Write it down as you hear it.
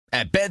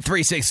At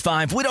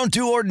Bet365, we don't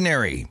do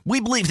ordinary. We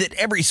believe that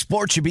every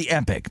sport should be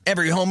epic.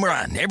 Every home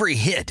run, every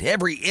hit,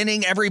 every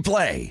inning, every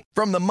play.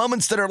 From the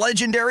moments that are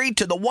legendary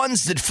to the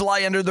ones that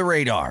fly under the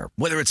radar.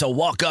 Whether it's a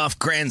walk-off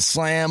grand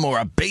slam or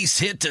a base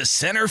hit to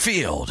center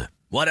field.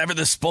 Whatever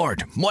the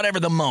sport, whatever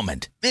the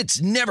moment.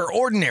 It's never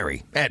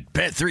ordinary at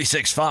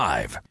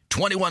Bet365.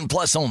 21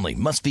 plus only.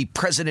 Must be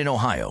present in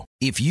Ohio.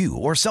 If you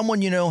or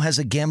someone you know has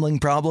a gambling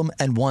problem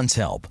and wants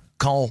help,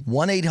 call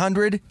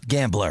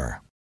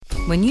 1-800-GAMBLER.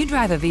 When you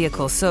drive a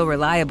vehicle so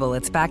reliable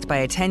it's backed by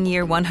a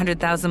 10-year,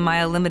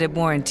 100,000-mile limited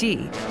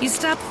warranty, you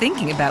stop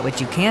thinking about what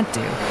you can't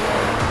do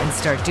and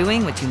start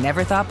doing what you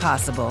never thought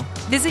possible.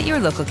 Visit your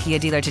local Kia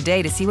dealer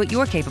today to see what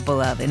you're capable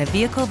of in a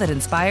vehicle that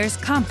inspires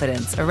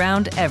confidence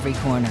around every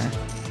corner.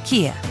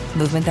 Kia,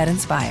 movement that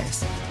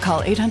inspires.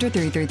 Call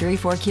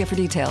 800-333-4KIA for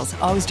details.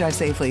 Always drive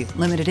safely.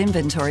 Limited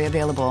inventory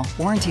available.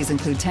 Warranties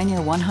include 10-year,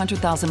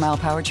 100,000-mile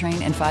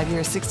powertrain and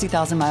 5-year,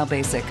 60,000-mile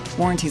basic.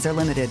 Warranties are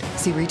limited.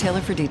 See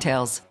retailer for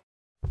details.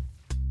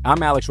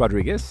 I'm Alex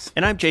Rodriguez.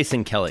 And I'm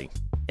Jason Kelly.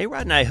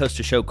 A-Rod and I host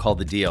a show called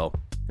The Deal,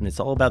 and it's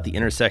all about the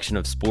intersection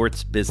of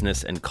sports,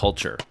 business, and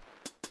culture.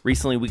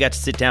 Recently, we got to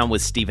sit down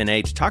with Stephen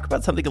A. to talk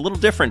about something a little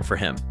different for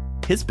him,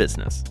 his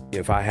business.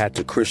 If I had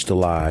to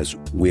crystallize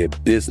where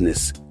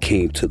business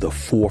came to the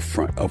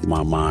forefront of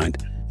my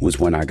mind was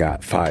when I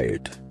got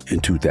fired in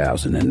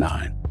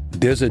 2009.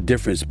 There's a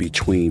difference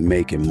between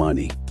making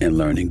money and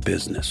learning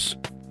business.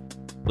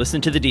 Listen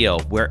to The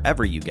Deal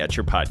wherever you get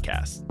your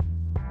podcasts.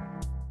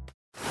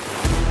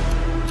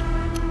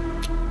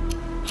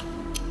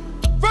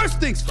 First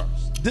things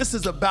first, this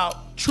is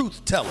about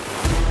truth-telling.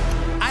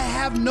 I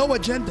have no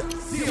agenda.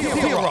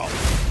 Zero.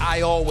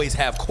 I always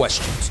have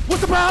questions. What's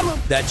the problem?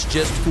 That's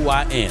just who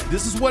I am.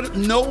 This is what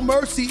No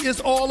Mercy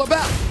is all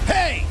about.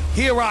 Hey,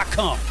 here I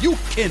come. You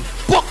can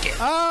book it.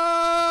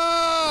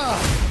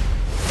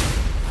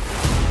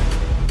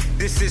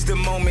 This is the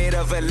moment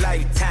of a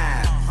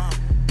lifetime.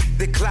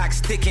 The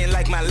clock's ticking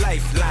like my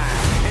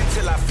lifeline.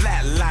 Until I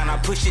flatline, I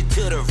push it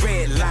to the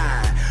red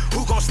line.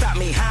 Who gon' stop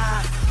me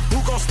high?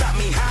 Who gon' stop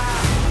me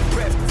high?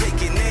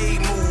 Breathtaking, a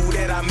move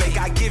that I make.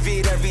 I give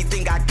it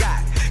everything I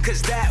got.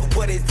 Cause that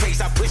what it takes.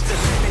 I push the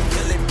limit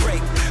till it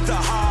break. The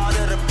heart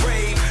of the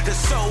brave. The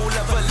soul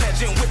of a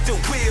legend with the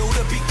will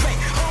to be great.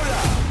 Hold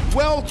up.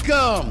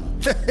 Welcome.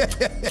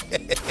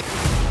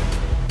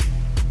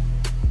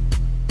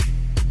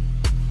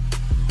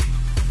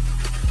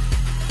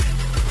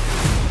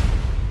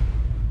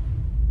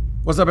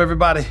 What's up,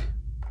 everybody?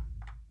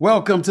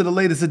 Welcome to the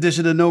latest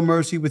edition of No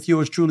Mercy with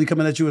yours truly,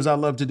 coming at you as I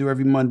love to do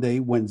every Monday,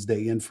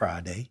 Wednesday, and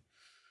Friday.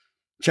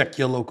 Check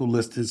your local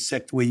listings,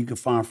 check where you can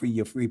find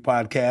your free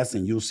podcast,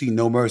 and you'll see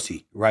No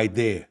Mercy right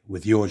there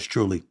with yours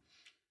truly.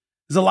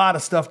 There's a lot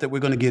of stuff that we're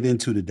going to get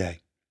into today.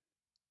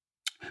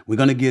 We're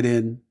going to get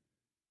into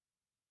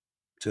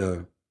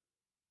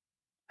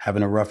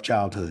having a rough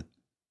childhood,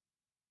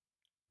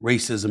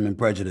 racism and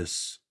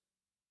prejudice,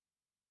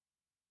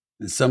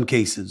 in some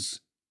cases,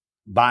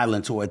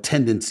 violence or a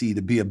tendency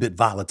to be a bit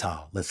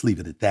volatile. Let's leave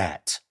it at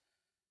that.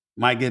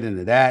 Might get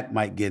into that,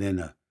 might get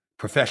into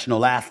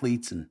professional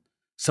athletes and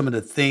some of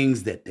the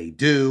things that they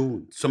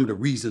do, some of the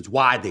reasons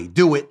why they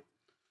do it,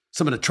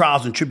 some of the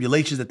trials and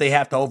tribulations that they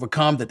have to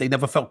overcome that they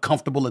never felt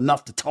comfortable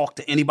enough to talk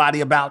to anybody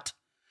about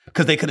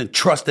because they couldn't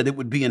trust that it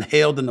would be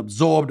inhaled and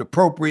absorbed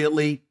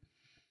appropriately.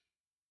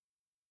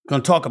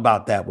 Going to talk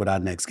about that with our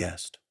next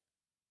guest.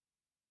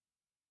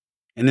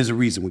 And there's a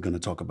reason we're going to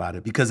talk about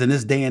it, because in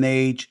this day and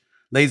age,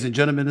 ladies and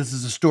gentlemen, this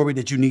is a story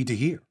that you need to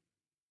hear.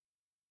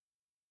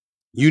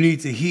 You need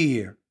to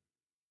hear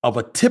of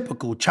a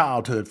typical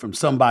childhood from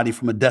somebody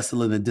from a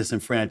desolate and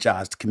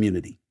disenfranchised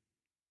community.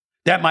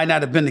 That might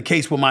not have been the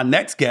case with my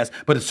next guest,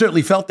 but it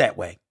certainly felt that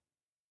way.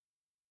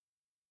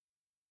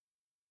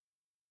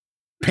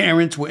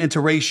 Parents were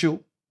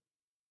interracial.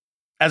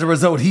 As a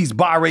result, he's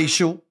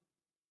biracial.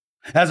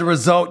 As a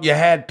result, you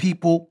had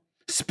people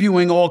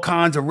spewing all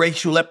kinds of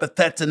racial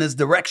epithets in his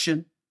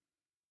direction,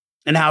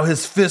 and how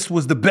his fist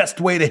was the best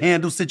way to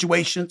handle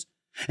situations,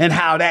 and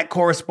how that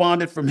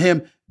corresponded from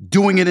him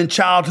doing it in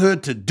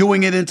childhood to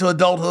doing it into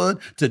adulthood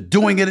to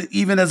doing it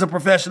even as a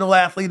professional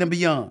athlete and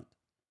beyond.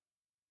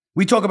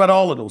 We talk about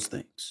all of those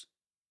things.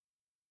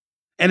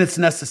 And it's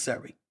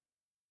necessary.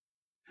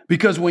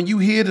 Because when you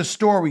hear the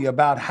story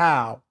about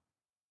how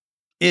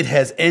it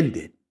has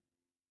ended,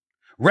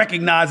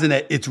 recognizing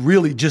that it's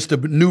really just a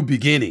new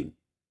beginning,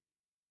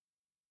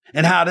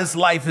 and how this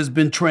life has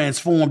been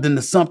transformed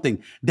into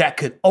something that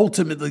could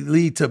ultimately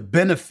lead to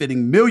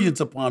benefiting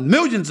millions upon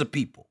millions of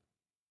people.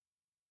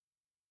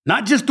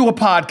 Not just through a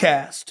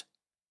podcast,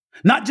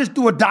 not just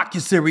through a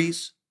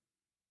docuseries,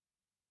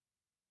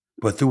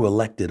 but through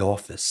elected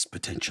office,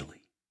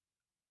 potentially.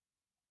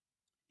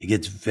 It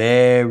gets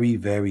very,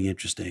 very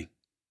interesting.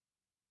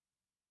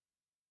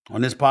 On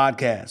this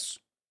podcast,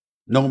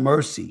 No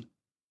Mercy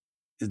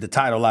is the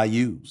title I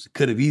use. It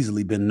could have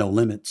easily been No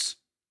Limits,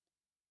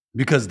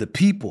 because the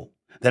people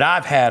that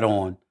I've had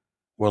on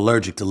were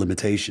allergic to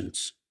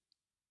limitations.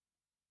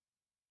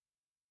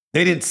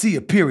 They didn't see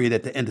a period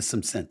at the end of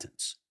some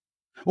sentence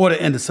or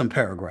the end of some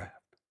paragraph.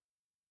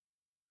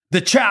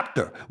 the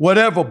chapter,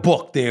 whatever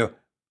book their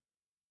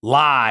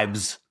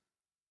lives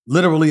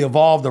literally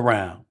evolved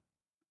around,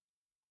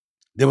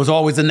 there was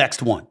always the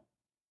next one.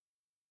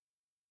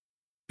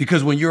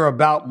 Because when you're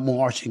about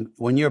marching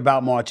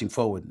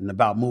forward and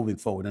about moving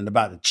forward and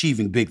about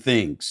achieving big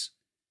things,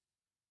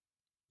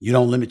 you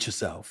don't limit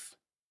yourself.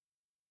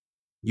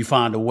 You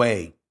find a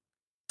way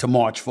to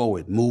march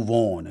forward, move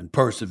on, and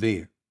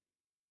persevere.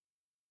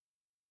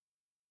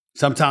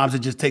 Sometimes it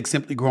just takes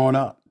simply growing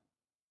up.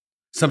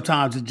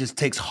 Sometimes it just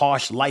takes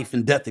harsh life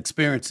and death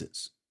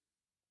experiences.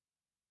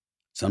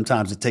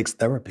 Sometimes it takes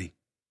therapy.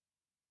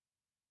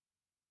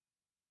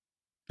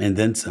 And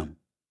then some.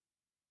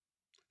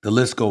 The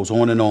list goes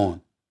on and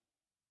on.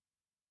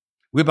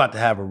 We're about to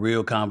have a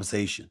real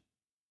conversation.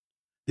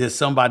 There's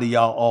somebody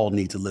y'all all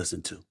need to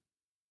listen to.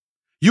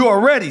 You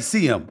already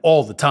see him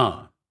all the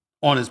time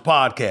on his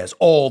podcast,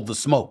 All the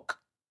Smoke.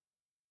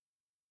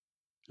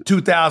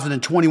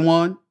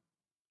 2021,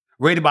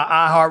 rated by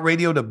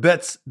iHeartRadio,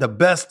 the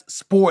best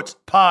sports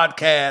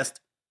podcast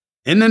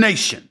in the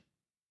nation.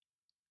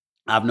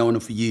 I've known him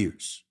for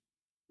years.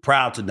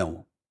 Proud to know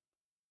him.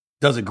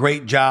 Does a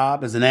great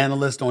job as an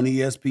analyst on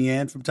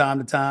ESPN from time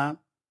to time.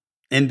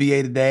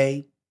 NBA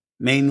Today,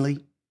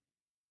 mainly.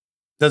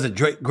 Does a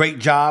great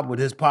job with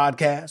his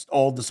podcast,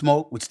 All the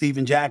Smoke with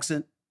Steven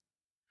Jackson.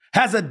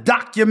 Has a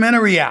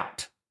documentary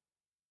out.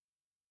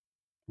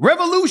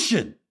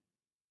 Revolution.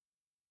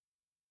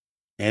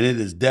 And it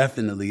is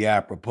definitely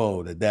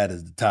apropos that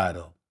is the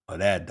title of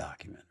that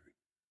documentary.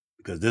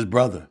 Because this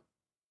brother,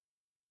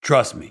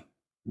 trust me,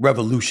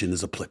 revolution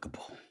is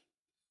applicable.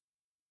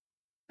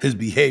 His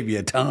behavior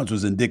at times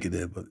was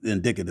indicative of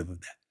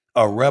that.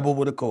 A rebel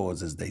with a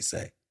cause, as they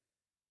say.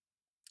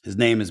 His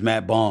name is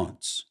Matt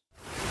Barnes.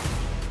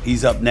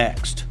 He's up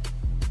next.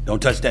 Don't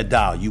touch that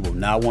dial. You will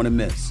not want to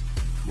miss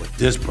what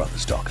this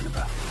brother's talking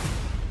about.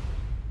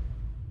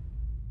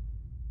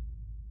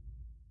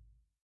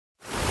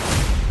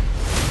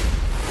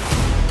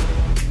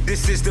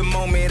 This is the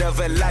moment of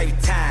a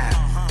lifetime.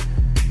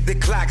 The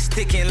clock's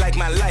ticking like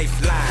my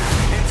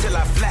lifeline. Until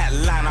I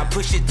flatline, I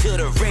push it to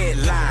the red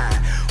line.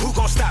 Who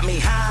gon' stop me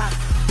high?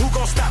 Who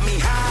gon' stop me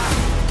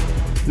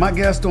high? My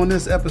guest on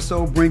this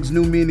episode brings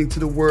new meaning to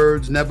the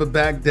words never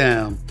back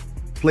down.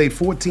 Played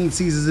 14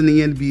 seasons in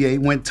the NBA,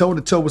 went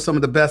toe-to-toe with some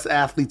of the best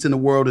athletes in the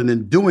world, and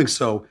in doing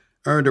so,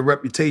 earned a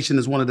reputation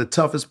as one of the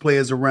toughest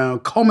players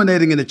around,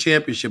 culminating in a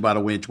championship, by the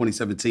way, in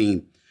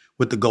 2017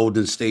 with the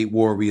Golden State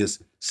Warriors.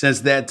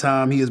 Since that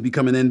time, he has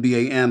become an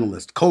NBA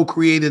analyst,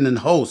 co-created and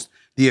host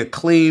the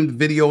acclaimed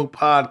video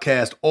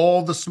podcast,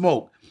 All the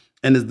Smoke,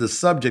 and is the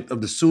subject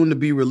of the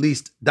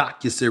soon-to-be-released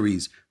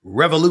docuseries,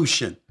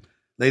 Revolution.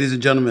 Ladies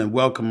and gentlemen,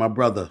 welcome my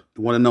brother,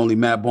 the one and only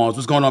Matt Barnes.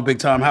 What's going on, big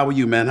time? How are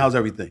you, man? How's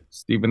everything?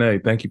 Stephen A.,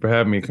 thank you for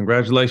having me.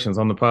 Congratulations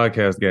on the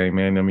podcast game,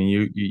 man. I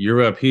mean,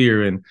 you're up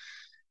here, and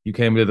you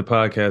came into the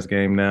podcast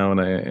game now,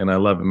 and I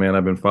love it, man.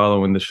 I've been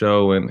following the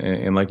show,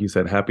 and like you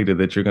said, happy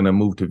that you're going to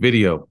move to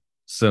video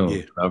soon.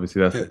 Yeah.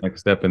 Obviously, that's the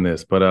next step in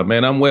this. But,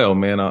 man, I'm well,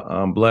 man.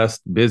 I'm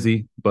blessed,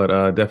 busy, but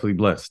definitely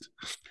blessed.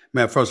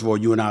 Man, first of all,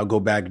 you and I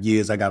go back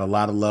years. I got a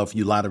lot of love for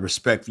you, a lot of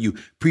respect for you.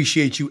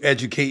 Appreciate you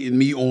educating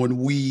me on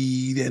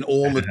weed and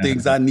all the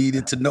things I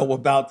needed to know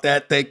about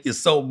that. Thank you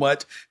so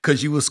much,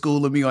 because you were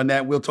schooling me on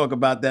that. We'll talk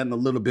about that in a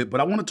little bit.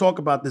 But I want to talk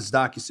about this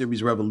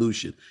docuseries,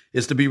 Revolution.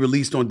 It's to be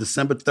released on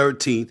December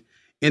 13th.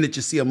 In it,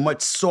 you see a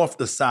much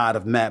softer side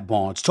of Matt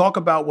Barnes. Talk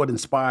about what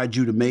inspired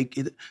you to make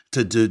it,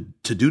 to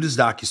do this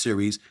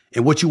docuseries,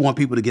 and what you want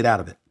people to get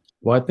out of it.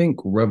 Well, I think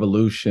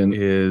Revolution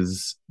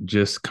is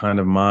just kind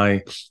of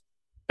my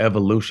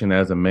evolution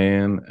as a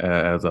man,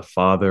 as a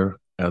father,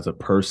 as a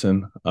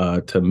person,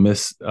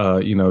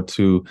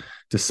 to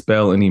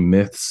dispel any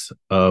myths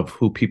of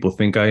who people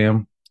think I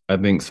am. I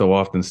think so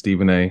often,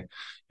 Stephen A.,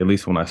 at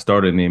least when I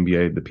started in the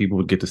NBA, the people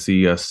would get to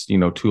see us,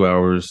 2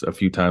 hours a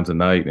few times a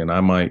night, and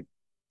I might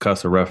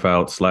cuss a ref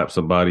out, slap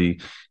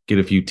somebody, get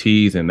a few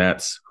T's, and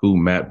that's who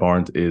Matt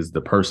Barnes is, the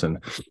person.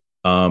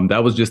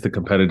 That was just the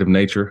competitive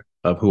nature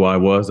of who I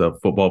was, a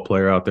football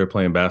player out there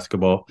playing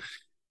basketball.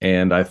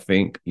 And I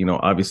think,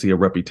 obviously a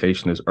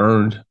reputation is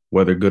earned,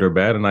 whether good or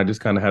bad. And I just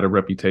kind of had a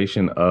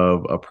reputation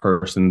of a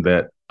person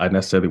that I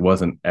necessarily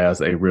wasn't as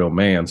a real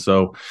man.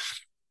 So,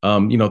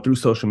 through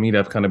social media,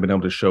 I've kind of been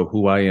able to show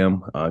who I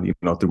am,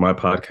 through my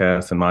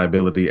podcast and my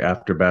ability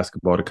after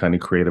basketball to kind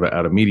of create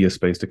out of media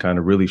space to kind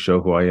of really show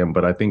who I am.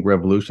 But I think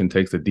Revolution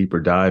takes a deeper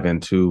dive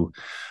into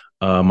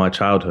my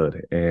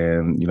childhood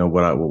and,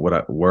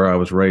 where I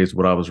was raised,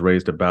 what I was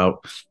raised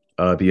about.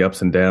 The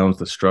ups and downs,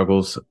 the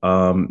struggles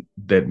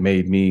that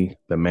made me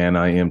the man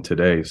I am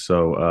today.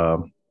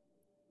 So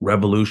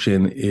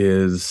Revolution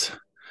is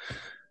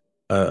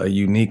a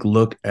unique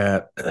look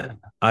at,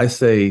 I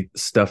say,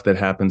 stuff that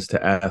happens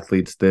to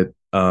athletes that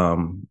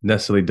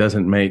necessarily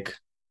doesn't make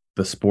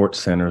the sports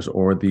centers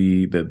or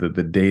the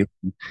day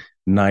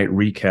night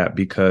recap,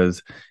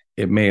 because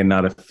it may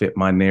not have fit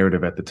my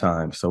narrative at the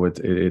time. So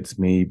it's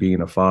me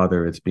being a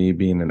father, it's me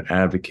being an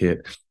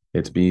advocate,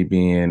 it's me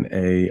being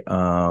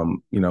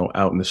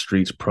out in the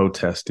streets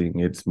protesting.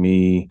 It's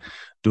me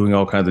doing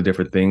all kinds of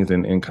different things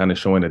and kind of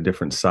showing a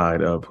different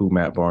side of who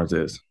Matt Barnes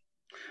is.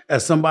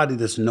 As somebody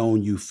that's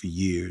known you for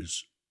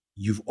years,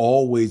 you've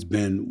always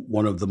been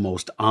one of the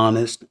most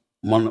honest,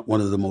 one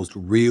of the most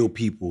real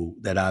people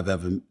that I've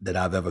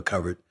ever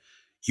covered.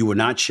 You were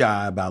not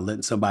shy about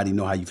letting somebody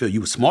know how you feel.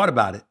 You were smart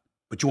about it,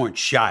 but you weren't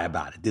shy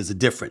about it. There's a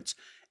difference.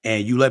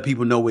 And you let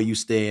people know where you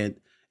stand,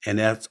 and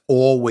that's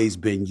always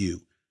been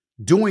you.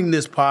 Doing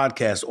this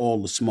podcast,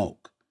 All the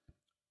Smoke,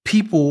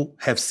 people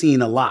have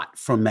seen a lot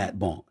from Matt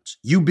Barnes.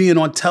 You being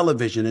on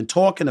television and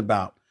talking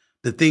about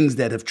the things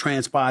that have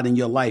transpired in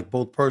your life,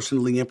 both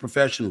personally and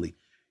professionally.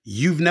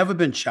 You've never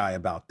been shy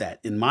about that,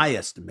 in my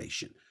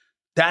estimation.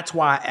 That's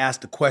why I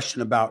asked the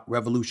question about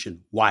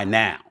Revolution, why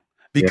now?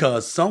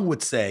 Because some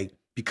would say,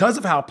 because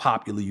of how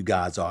popular you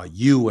guys are,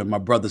 you and my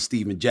brother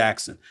Steven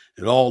Jackson,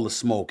 and All the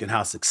Smoke, and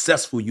how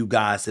successful you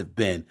guys have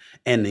been,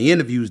 and the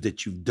interviews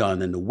that you've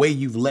done, and the way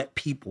you've let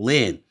people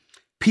in,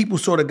 people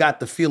sort of got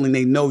the feeling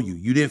they know you.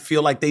 You didn't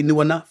feel like they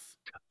knew enough?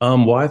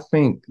 Well, I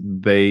think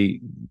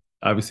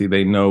obviously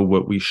they know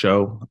what we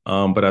show,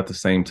 but at the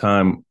same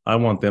time, I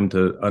want them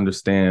to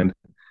understand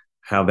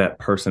how that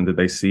person that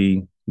they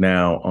see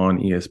now on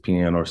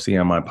ESPN or see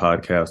on my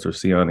podcast or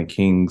see on the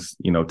Kings,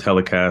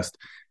 telecast,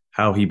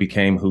 how he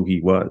became who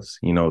he was,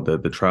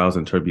 the trials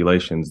and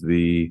tribulations,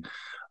 the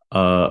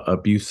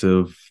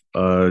abusive,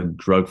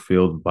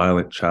 drug-filled,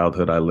 violent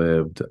childhood I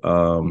lived,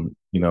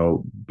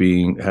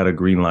 had a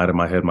green light in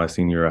my head my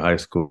senior year of high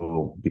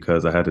school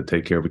because I had to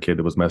take care of a kid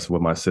that was messing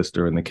with my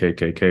sister and the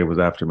KKK was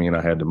after me and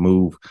I had to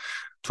move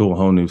to a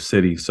whole new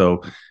city.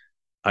 So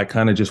I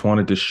kind of just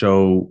wanted to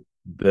show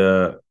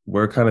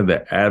where kind of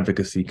the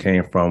advocacy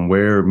came from,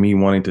 where me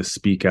wanting to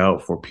speak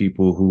out for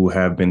people who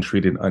have been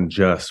treated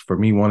unjust, for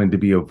me wanting to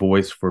be a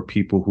voice for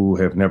people who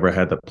have never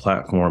had the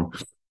platform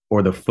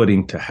or the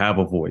footing to have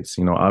a voice.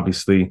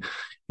 Obviously,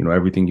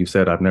 everything you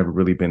said, I've never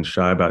really been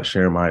shy about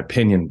sharing my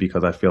opinion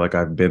because I feel like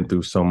I've been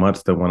through so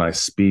much that when I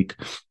speak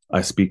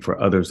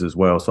for others as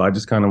well. So I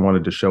just kind of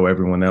wanted to show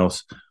everyone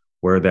else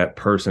where that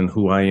person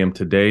who I am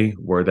today,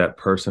 where that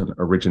person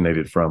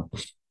originated from.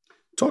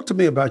 Talk to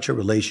me about your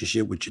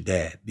relationship with your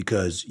dad,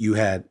 because your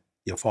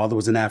father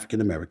was an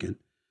African-American.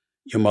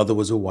 Your mother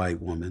was a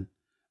white woman.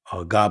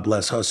 God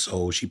bless her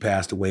soul. She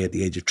passed away at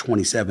the age of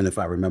 27, if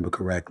I remember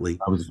correctly.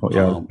 I was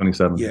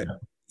 27. Yeah.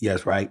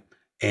 Yes, right.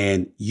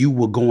 And you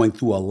were going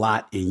through a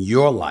lot in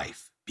your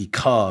life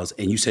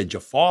and you said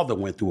your father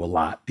went through a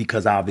lot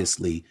because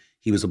obviously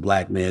he was a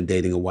black man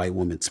dating a white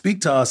woman.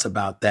 Speak to us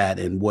about that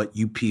and what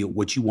you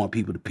want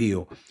people to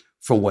peel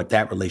from what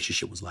that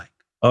relationship was like.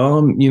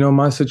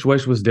 My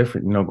situation was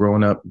different.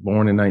 Growing up,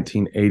 born in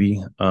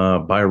 1980,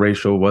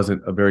 biracial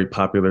wasn't a very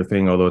popular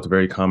thing, although it's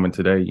very common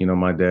today.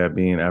 My dad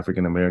being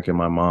African-American,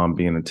 my mom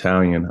being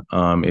Italian,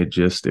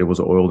 it was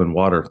oil and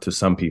water to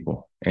some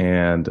people.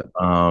 And,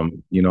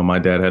 my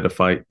dad had to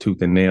fight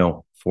tooth and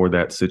nail for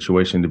that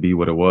situation to be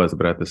what it was.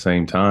 But at the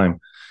same time,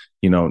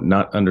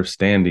 not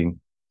understanding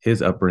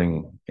his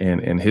upbringing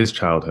and his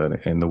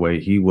childhood and the way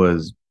he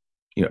was,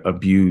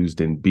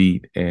 abused and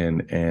beat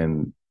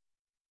and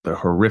the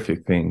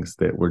horrific things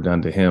that were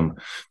done to him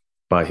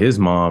by his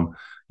mom.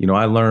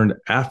 I learned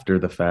after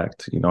the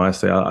fact,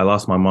 I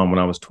lost my mom when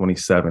I was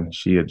 27.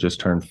 She had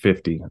just turned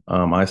 50.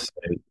 I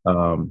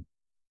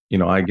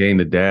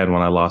gained a dad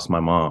when I lost my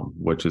mom,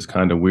 which is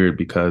kind of weird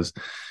because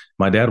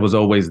my dad was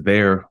always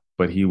there,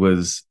 but he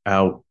was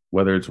out,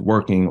 whether it's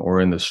working or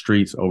in the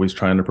streets, always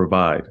trying to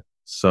provide.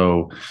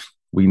 So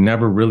we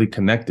never really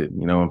connected,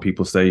 when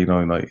people say,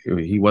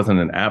 he wasn't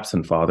an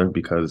absent father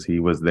because he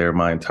was there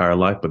my entire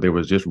life, but there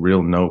was just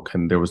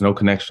there was no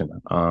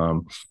connection.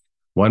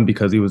 One,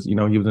 because he was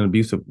an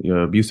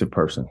abusive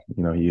person.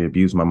 He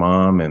abused my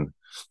mom and,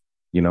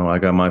 I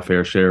got my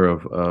fair share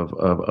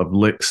of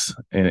licks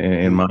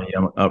in my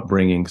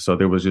upbringing. So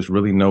there was just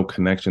really no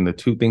connection. The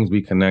two things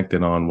we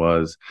connected on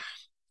was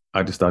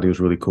I just thought he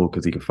was really cool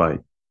because he could fight.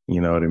 You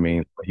know what I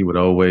mean? He would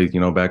always,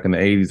 back in the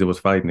 80s, it was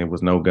fighting. It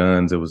was no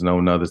guns. It was no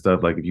other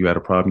stuff. Like if you had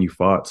a problem, you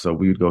fought. So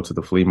we would go to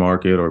the flea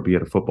market or be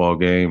at a football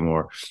game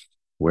or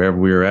wherever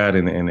we were at.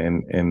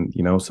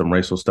 And some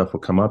racial stuff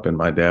would come up and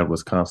my dad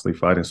was constantly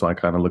fighting. So I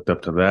kind of looked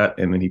up to that.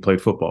 And then he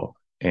played football.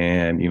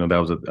 And, that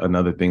was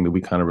another thing that we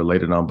kind of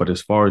related on. But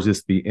as far as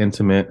just the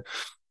intimate,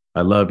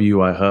 I love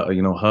you,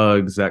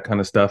 hugs, that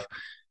kind of stuff.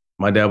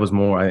 My dad was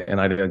more,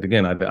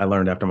 I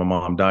learned after my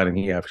mom died and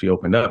he actually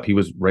opened up, he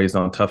was raised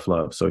on tough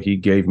love. So he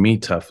gave me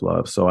tough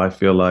love. So I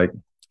feel like,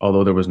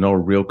 although there was no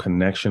real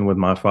connection with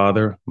my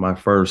father, my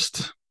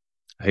first,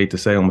 I hate to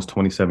say almost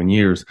 27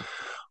 years,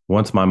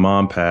 once my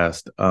mom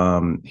passed,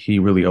 he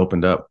really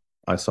opened up.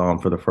 I saw him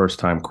for the first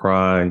time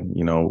cry,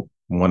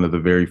 one of the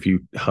very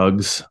few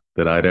hugs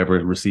that I'd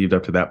ever received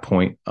up to that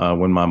point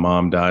when my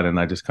mom died. And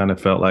I just kind of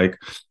felt like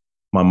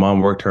my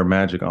mom worked her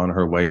magic on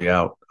her way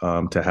out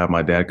to have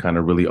my dad kind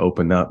of really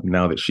open up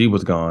now that she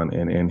was gone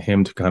and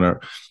him to kind of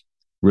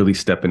really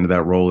step into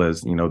that role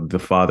as,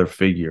 the father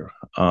figure.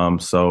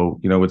 So,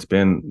 it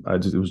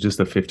was just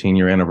a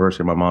 15-year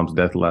anniversary of my mom's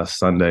death last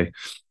Sunday.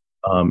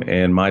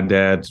 And my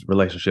dad's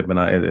relationship and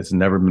it's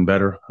never been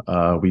better.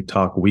 We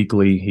talk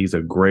weekly. He's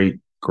a great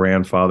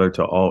grandfather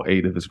to all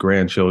 8 of his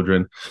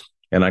grandchildren.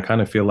 And I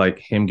kind of feel like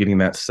him getting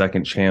that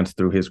second chance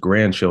through his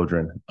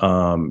grandchildren,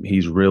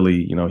 he's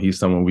really, he's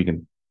someone we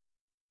can,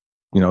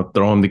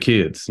 throw him the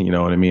kids, you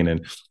know what I mean?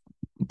 And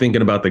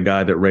thinking about the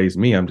guy that raised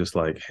me, I'm just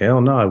like,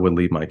 hell no, I wouldn't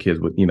leave my kids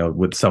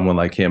with someone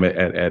like him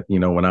at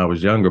when I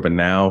was younger. But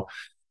now,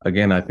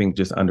 again, I think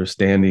just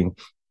understanding,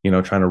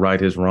 trying to right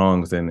his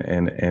wrongs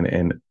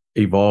and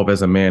evolve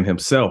as a man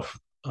himself.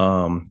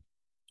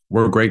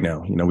 We're great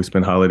now. We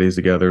spend holidays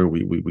together.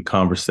 We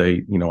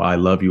conversate. I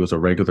love you as a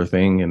regular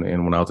thing.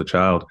 And when I was a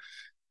child,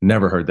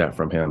 never heard that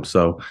from him.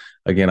 So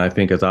again, I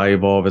think as I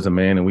evolve as a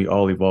man and we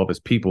all evolve as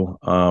people,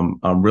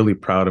 I'm really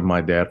proud of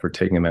my dad for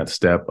taking that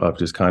step of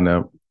just kind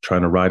of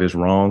trying to right his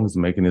wrongs,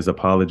 making his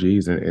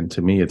apologies. And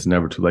to me, it's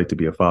never too late to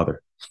be a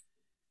father.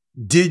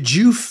 Did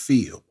you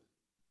feel,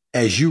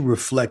 as you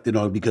reflected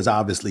on, because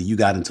obviously you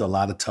got into a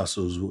lot of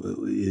tussles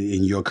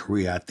in your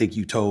career. I think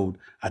you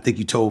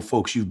told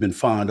folks you've been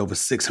fined over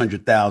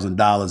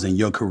 $600,000 in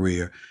your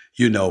career,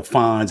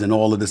 fines and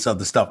all of this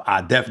other stuff.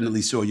 I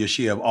definitely saw your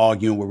share of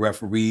arguing with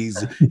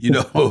referees.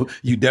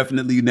 You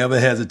definitely never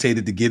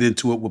hesitated to get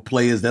into it with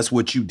players. That's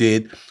what you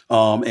did.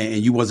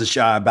 And you wasn't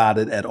shy about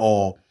it at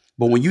all.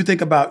 But when you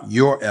think about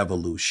your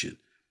evolution,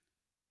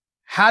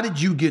 how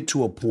did you get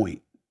to a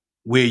point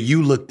where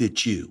you looked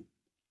at you,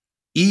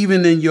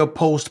 even in your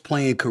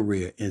post-playing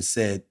career, and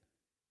said,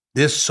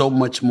 there's so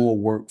much more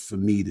work for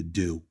me to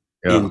do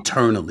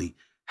internally?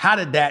 How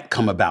did that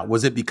come about?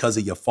 Was it because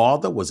of your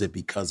father? Was it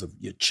because of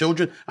your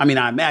children? I mean,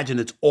 I imagine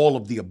it's all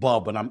of the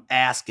above, but I'm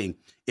asking,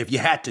 if you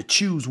had to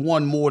choose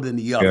one more than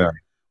the other,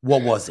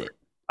 what was it?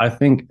 I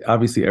think,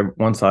 obviously,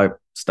 once I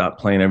stopped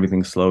playing,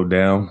 everything slowed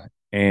down.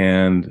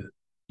 And,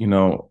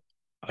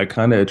 I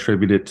kind of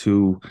attribute it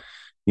to,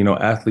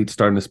 athletes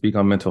starting to speak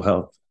on mental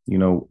health.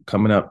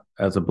 Coming up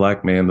as a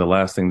Black man, the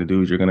last thing to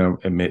do is you're going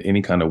to admit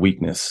any kind of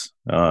weakness.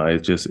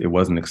 It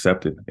wasn't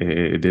accepted.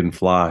 It didn't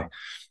fly.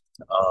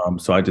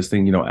 So I just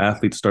think,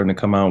 athletes starting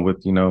to come out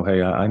with,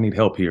 hey, I need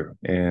help here.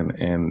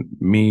 And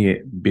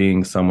me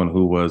being someone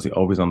who was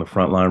always on the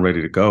front line,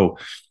 ready to go,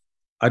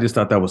 I just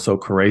thought that was so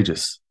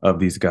courageous of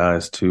these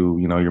guys to,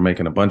 you're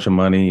making a bunch of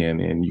money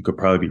and you could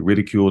probably be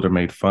ridiculed or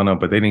made fun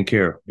of, but they didn't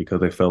care because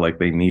they felt like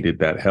they needed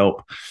that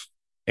help.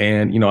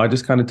 And, I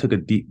just kind of took a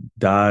deep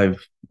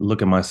dive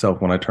look at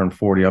myself when I turned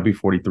 40. I'll be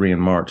 43 in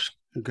March.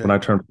 Okay. When I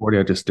turned 40,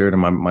 I just stared at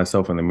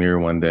myself in the mirror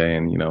one day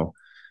and,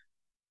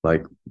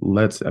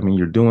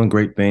 you're doing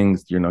great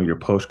things. Your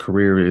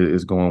post-career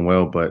is going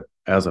well, but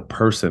as a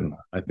person,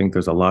 I think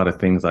there's a lot of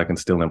things I can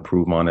still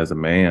improve on as a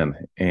man.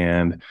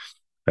 And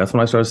that's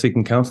when I started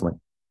seeking counseling.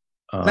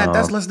 Matt,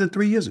 that's less than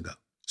 3 years ago.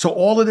 So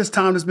all of this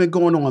time that's been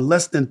going on,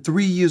 less than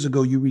 3 years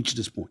ago, you reached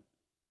this point.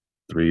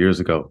 3 years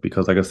ago,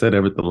 because like I said,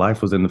 the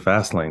life was in the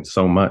fast lane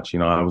so much.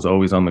 I was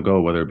always on the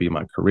go, whether it be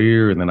my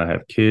career, and then I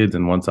have kids.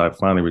 And once I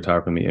finally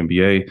retired from the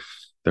NBA,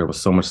 there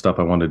was so much stuff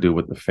I wanted to do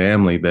with the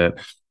family that,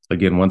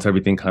 again, once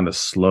everything kind of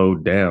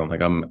slowed down,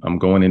 like I'm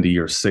going into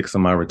year 6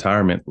 of my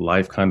retirement,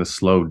 life kind of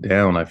slowed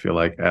down, I feel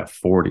like, at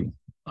 40.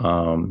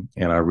 And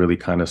I really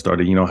kind of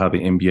started, how the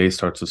NBA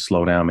starts to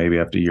slow down maybe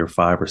after year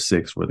 5 or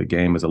 6, where the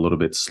game is a little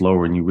bit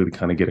slower and you really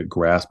kind of get a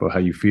grasp of how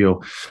you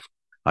feel.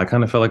 I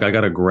kind of felt like I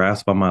got a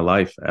grasp on my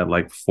life at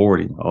like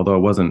 40, although I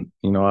wasn't,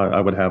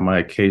 I would have my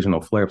occasional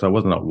flare-ups. I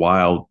wasn't a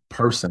wild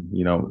person,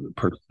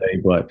 per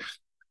se, but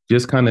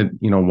just kind of,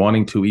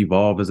 wanting to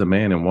evolve as a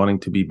man and wanting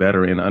to be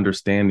better and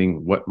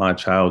understanding what my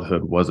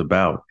childhood was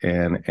about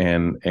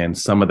and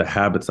some of the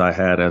habits I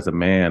had as a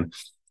man,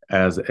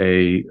 as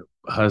a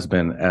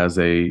husband, as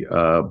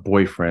a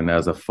boyfriend,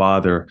 as a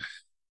father.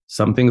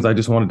 Some things I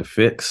just wanted to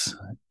fix,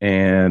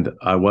 and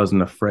I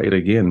wasn't afraid,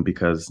 again,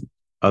 because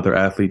other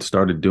athletes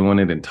started doing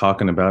it and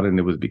talking about it, and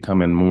it was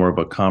becoming more of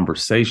a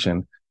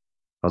conversation.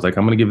 I was like,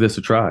 I'm going to give this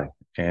a try.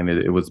 And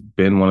it was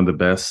been one of the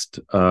best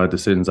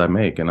decisions I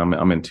make. And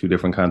I'm in 2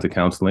 different kinds of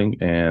counseling,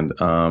 and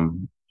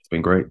it's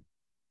been great.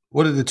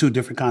 What are the 2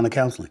 different kinds of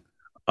counseling?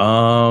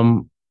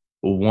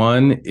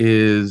 One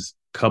is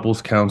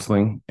couples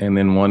counseling, and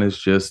then one is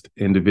just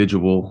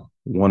individual,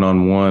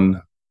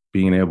 one-on-one,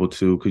 being able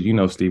to,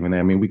 because Stephen,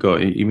 I mean, we go,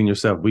 even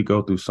yourself, we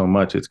go through so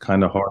much. It's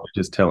kind of hard to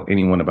just tell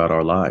anyone about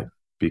our life,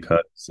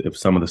 because if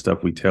some of the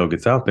stuff we tell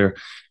gets out there,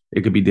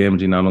 it could be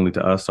damaging not only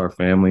to us, our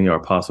family,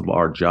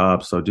 our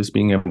job. So just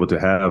being able to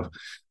have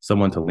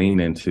someone to lean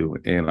into.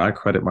 And I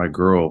credit my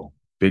girl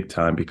big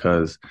time,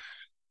 because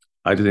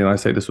and I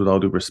say this with all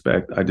due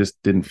respect, I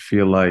just didn't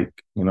feel like,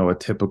 a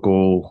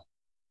typical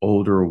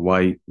older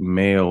white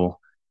male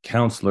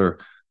counselor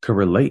could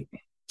relate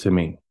to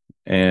me.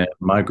 And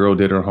my girl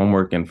did her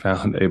homework and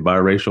found a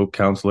biracial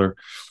counselor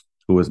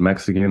who was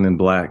Mexican and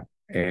Black,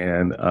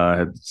 and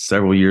had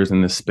several years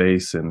in this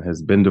space and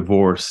has been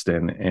divorced.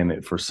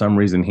 And for some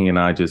reason, he and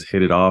I just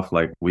hit it off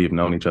like we have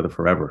known each other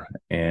forever.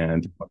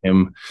 And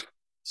him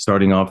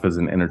starting off as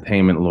an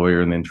entertainment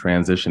lawyer and then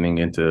transitioning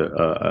into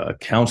a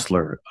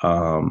counselor,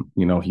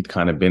 he'd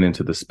kind of been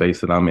into the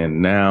space that I'm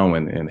in now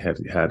and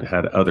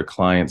had other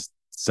clients,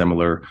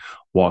 similar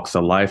walks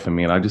of life in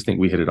me. And I just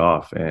think we hit it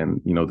off.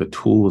 And, the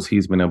tools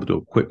he's been able to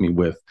equip me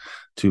with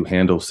to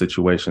handle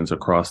situations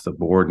across the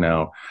board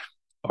now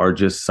are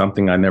just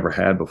something I never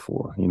had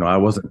before. I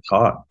wasn't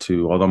taught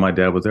to, although my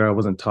dad was there, I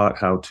wasn't taught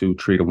how to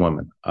treat a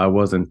woman. I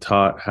wasn't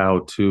taught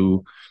how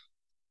to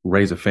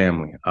raise a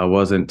family. I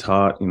wasn't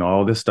taught,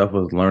 all this stuff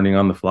was learning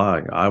on the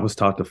fly. I was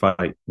taught to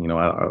fight,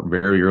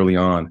 very early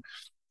on.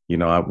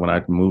 When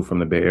I moved from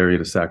the Bay Area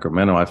to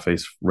Sacramento, I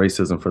faced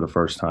racism for the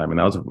first time. And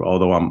that was,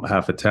 although I'm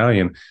half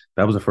Italian,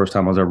 that was the first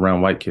time I was ever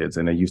around white kids.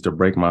 And it used to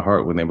break my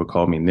heart when they would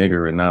call me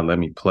nigger and not let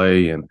me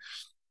play. And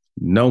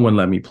no one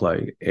let me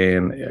play.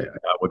 And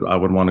I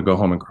would want to go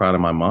home and cry to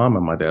my mom.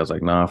 And my dad was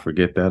like, nah,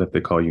 forget that. If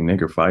they call you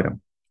nigger, fight them.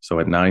 So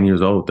at 9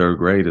 years old, third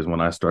grade is when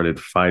I started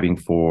fighting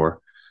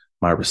for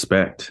my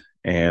respect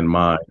and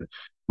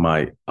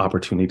my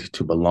opportunity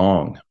to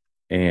belong.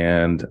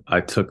 And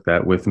I took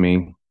that with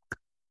me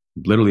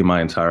literally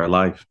my entire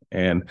life.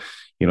 And,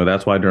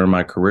 that's why during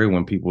my career,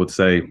 when people would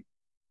say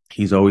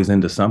he's always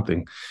into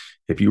something,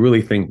 if you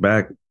really think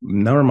back,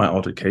 none of my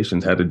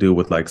altercations had to do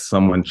with like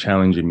someone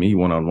challenging me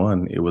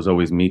one-on-one. It was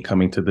always me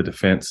coming to the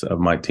defense of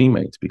my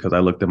teammates because I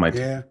looked at my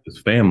team as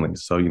family.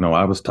 So,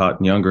 I was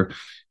taught younger,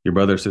 your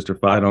brother or sister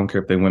fight, I don't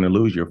care if they win or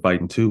lose, you're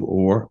fighting too,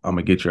 or I'm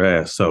gonna get your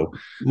ass. So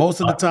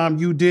most of the time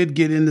you did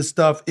get into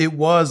stuff, you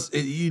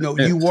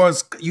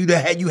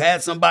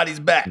had somebody's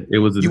back.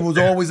 You was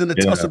always in the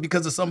tussle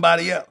because of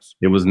somebody else.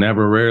 It was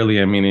never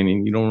rarely. I mean, and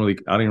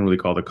I didn't really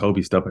call the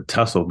Kobe stuff a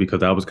tussle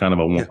because that was kind of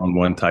a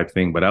one-on-one type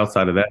thing. But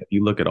outside of that, if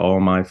you look at all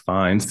my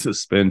fines,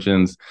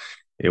 suspensions,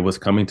 it was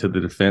coming to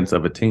the defense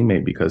of a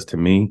teammate because to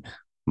me,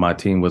 my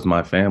team was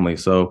my family.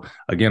 So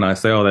again, I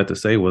say all that to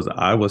say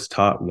I was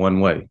taught one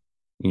way.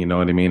 You know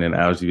what I mean? And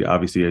as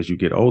you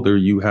get older,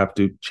 you have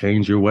to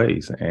change your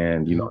ways.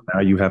 And, now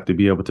you have to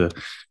be able to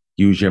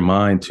use your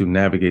mind to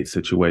navigate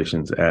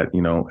situations at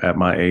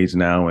my age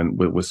now and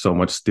with so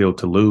much still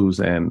to lose.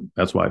 And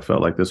that's why I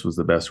felt like this was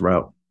the best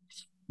route.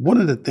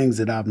 One of the things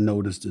that I've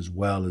noticed as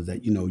well is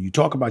that, you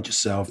talk about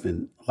yourself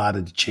and a lot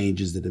of the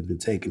changes that have been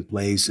taking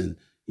place and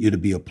you're to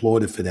be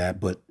applauded for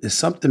that. But there's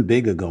something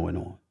bigger going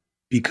on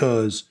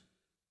because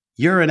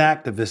you're an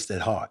activist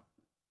at heart.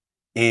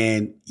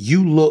 And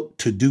you look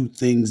to do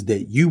things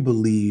that you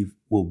believe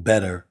will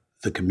better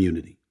the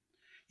community.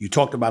 You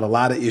talked about a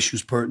lot of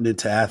issues pertinent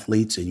to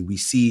athletes, and we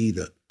see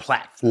the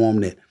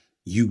platform that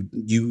you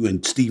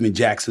and Stephen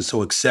Jackson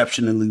so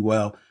exceptionally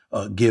well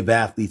give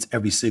athletes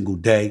every single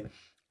day.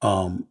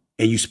 And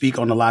you speak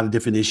on a lot of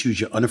different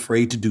issues. You're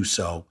unafraid to do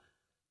so.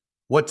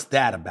 What's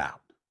that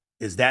about?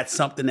 Is that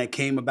something that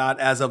came about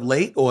as of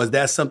late, or is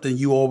that something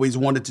you always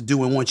wanted to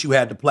do, and once you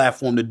had the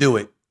platform to do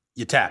it,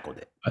 you tackled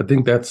it? I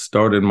think that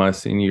started my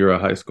senior year of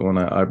high school, and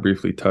I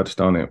briefly touched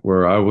on it,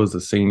 where I was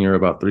a senior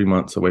about 3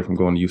 months away from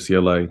going to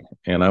UCLA,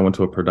 and I went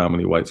to a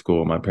predominantly white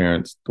school. My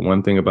parents, the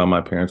one thing about my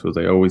parents was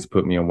they always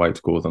put me in white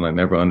schools, and I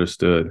never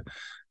understood,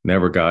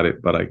 never got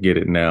it, but I get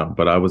it now.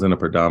 But I was in a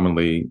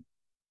predominantly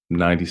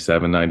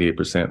 97,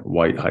 98%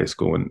 white high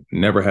school and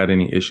never had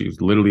any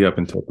issues. Literally up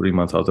until 3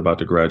 months I was about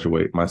to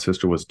graduate. My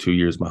sister was 2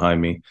 years behind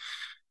me.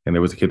 And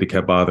there was a kid that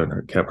kept bothering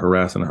her, kept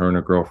harassing her and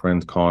her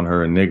girlfriends, calling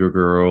her a nigger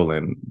girl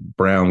and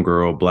brown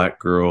girl, black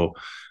girl,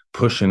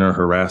 pushing her,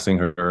 harassing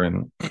her.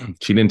 And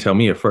she didn't tell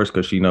me at first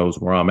because she knows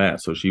where I'm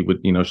at. So she would,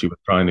 she was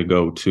trying to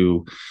go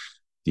to,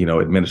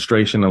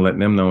 administration and let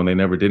them know, and they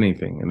never did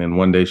anything. And then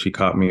one day she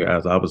caught me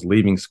as I was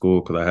leaving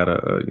school because I had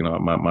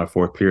my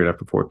fourth period.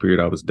 After fourth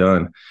period, I was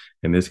done.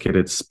 And this kid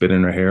had spit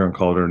in her hair and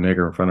called her a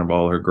nigger in front of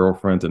all her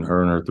girlfriends, and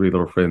her 3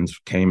 little friends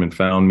came and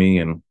found me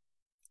and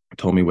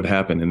told me what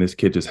happened. And this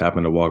kid just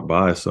happened to walk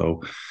by.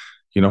 So,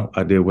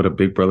 I did what a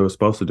big brother was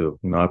supposed to do.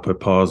 I put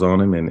paws on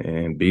him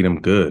and beat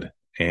him good,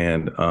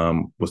 and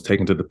was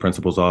taken to the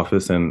principal's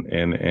office.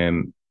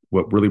 And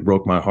what really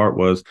broke my heart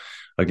was,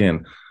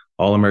 again,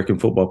 All-American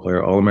football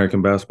player,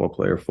 All-American basketball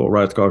player, full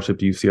ride scholarship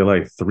to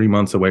UCLA, 3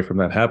 months away from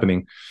that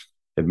happening.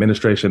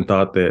 Administration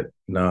thought that,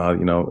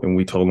 and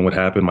we told them what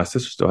happened. My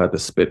sister still had the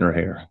spit in her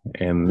hair.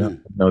 And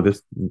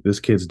this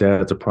kid's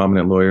dad's a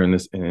prominent lawyer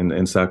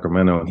in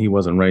Sacramento, and he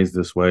wasn't raised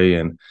this way.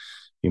 And,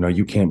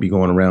 you can't be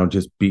going around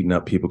just beating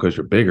up people because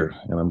you're bigger.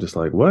 And I'm just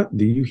like, what?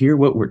 Do you hear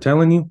what we're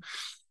telling you?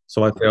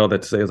 So I say all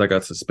that to say is I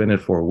got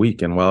suspended for a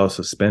week. And while I was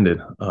suspended,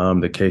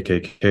 the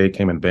KKK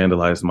came and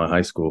vandalized my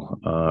high school,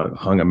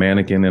 hung a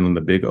mannequin in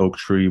the big oak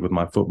tree with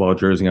my football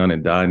jersey on,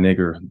 and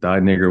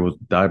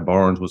Die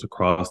Barnes was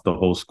across the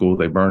whole school.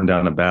 They burned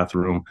down a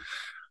bathroom.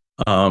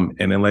 And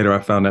then later I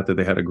found out that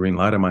they had a green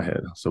light in my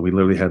head. So we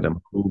literally had to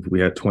move.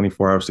 We had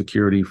 24-hour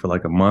security for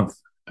like a month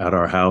at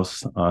our house.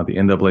 The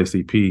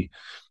NAACP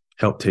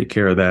helped take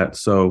care of that.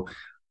 So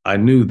I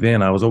knew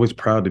then I was always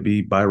proud to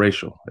be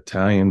biracial,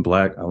 Italian,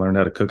 Black. I learned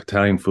how to cook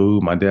Italian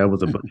food. My dad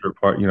was a butcher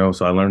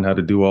so I learned how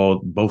to do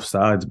both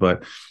sides.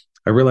 But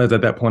I realized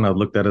at that point I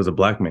looked at as a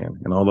Black man.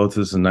 And although this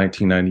is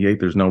 1998,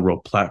 there's no real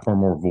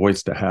platform or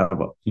voice to have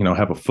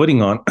a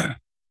footing on.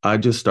 I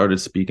just started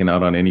speaking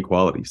out on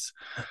inequalities,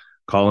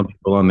 calling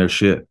people on their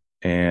shit.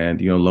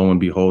 And, lo and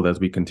behold, as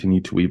we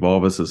continue to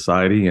evolve as a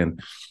society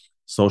and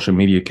social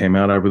media came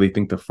out, I really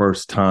think the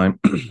first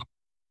time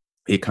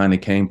it kind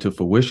of came to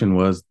fruition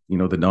was,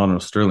 the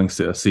Donald Sterling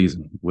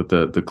season with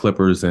the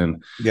Clippers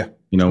and,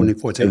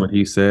 2014. what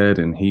he said,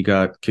 and he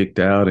got kicked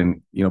out.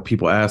 And,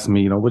 people asked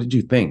me, what did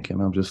you think?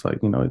 And I'm just like,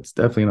 it's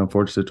definitely an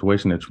unfortunate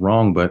situation. It's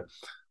wrong, but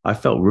I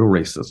felt real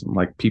racism.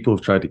 Like, people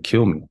have tried to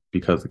kill me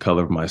because of the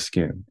color of my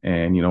skin.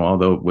 And,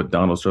 although what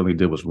Donald Sterling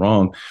did was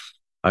wrong,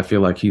 I feel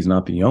like he's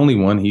not the only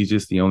one. He's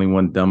just the only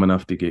one dumb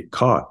enough to get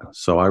caught.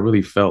 So I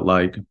really felt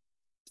like,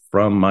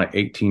 from my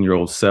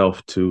 18-year-old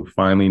self to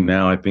finally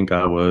now, I think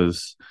I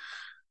was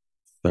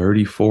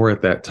 34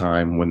 at that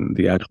time when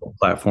the actual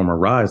platform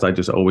arose, I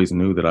just always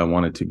knew that I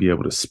wanted to be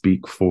able to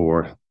speak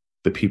for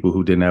the people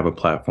who didn't have a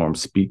platform,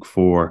 speak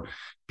for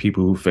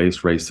people who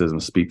face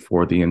racism, speak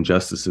for the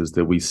injustices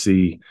that we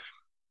see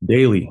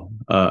daily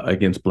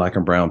against Black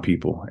and brown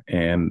people.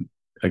 And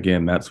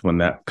again, that's when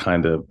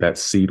that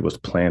seed was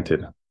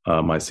planted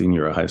my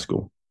senior year of high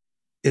school.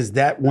 Is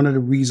that one of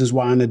the reasons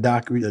why in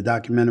the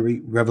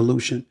documentary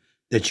Revolution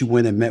that you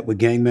went and met with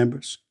gang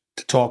members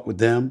to talk with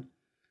them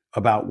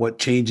about what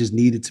changes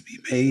needed to be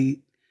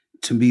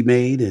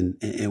made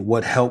and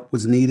what help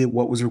was needed,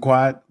 what was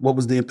required? What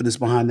was the impetus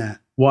behind that?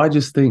 Well, I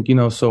just think,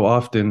 so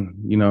often,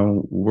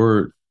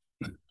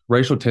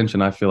 racial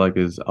tension, I feel like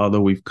is,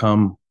 although we've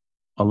come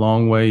a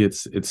long way,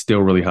 it's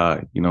still really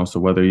high, so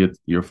whether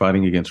you're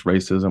fighting against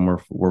racism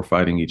or we're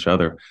fighting each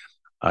other,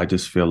 I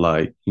just feel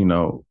like,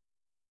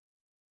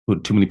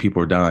 too many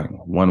people are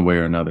dying one way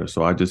or another.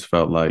 So I just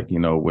felt like,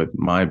 with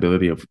my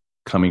ability of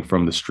coming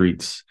from the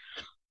streets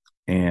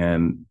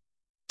and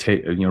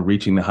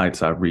reaching the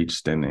heights I've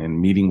reached and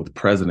meeting with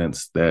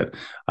presidents, that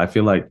I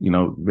feel like,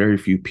 very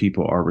few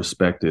people are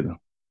respected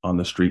on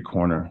the street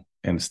corner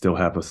and still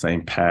have the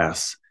same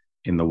pass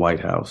in the White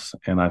House.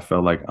 And I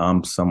felt like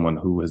I'm someone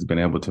who has been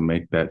able to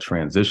make that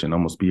transition,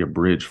 almost be a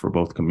bridge for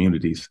both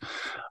communities.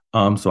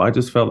 So I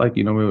just felt like,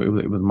 it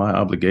was my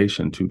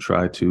obligation to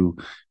try to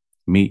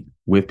meet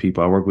with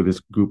people. I work with this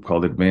group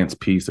called Advanced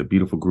Peace, a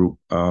beautiful group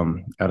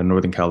out of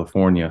Northern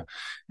California.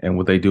 And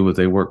what they do is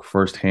they work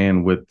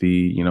firsthand with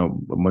the,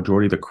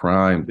 majority of the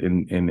crime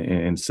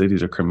in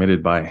cities are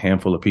committed by a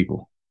handful of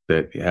people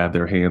that have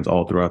their hands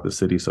all throughout the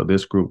city. So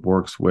this group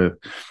works with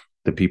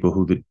the people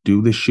who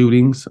do the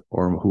shootings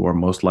or who are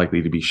most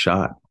likely to be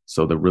shot.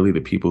 So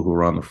the people who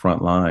are on the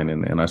front line.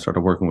 And I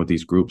started working with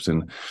these groups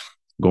and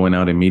going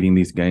out and meeting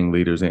these gang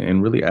leaders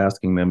and really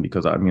asking them,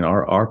 because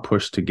our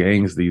push to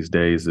gangs these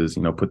days is,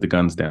 put the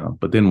guns down.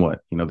 But then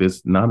what?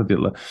 There's not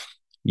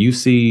you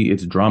see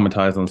it's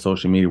dramatized on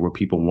social media where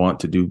people want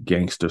to do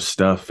gangster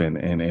stuff and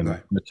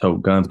right.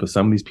 tote guns, but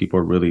some of these people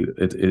are really,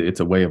 it's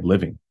a way of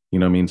living. You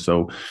know what I mean?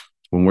 So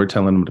when we're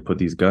telling them to put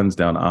these guns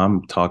down,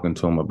 I'm talking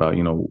to them about,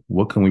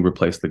 what can we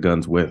replace the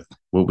guns with?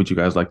 What would you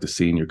guys like to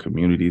see in your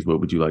communities? What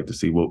would you like to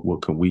see?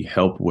 What can we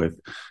help with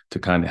to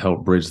kind of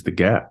help bridge the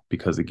gap?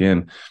 Because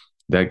again,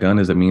 that gun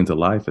is a means of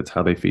life. It's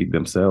how they feed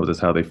themselves. It's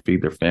how they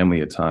feed their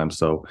family at times.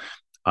 So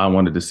I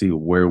wanted to see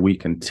where we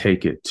can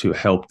take it to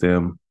help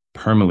them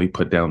permanently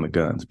put down the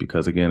guns.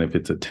 Because again, if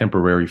it's a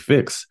temporary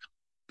fix,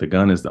 the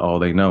gun is all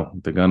they know.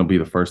 The gun will be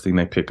the first thing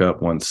they pick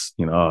up once,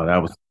 oh,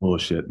 that was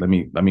bullshit. Let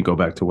me go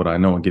back to what I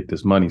know and get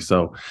this money.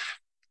 So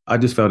I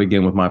just felt,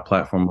 again, with my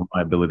platform,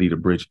 my ability to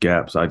bridge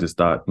gaps, I just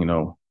thought,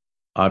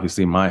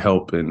 obviously my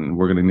help, and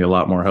we're going to need a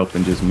lot more help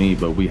than just me,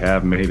 but we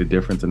have made a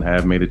difference and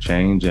have made a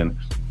change. And,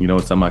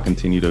 it's something I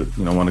continue to,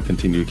 want to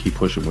continue to keep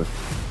pushing with.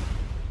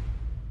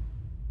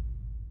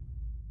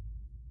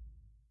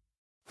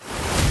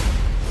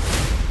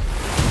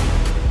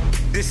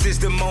 This is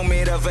the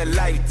moment of a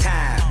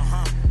lifetime.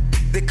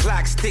 The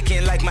clock's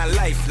ticking like my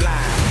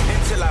lifeline.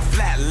 Until I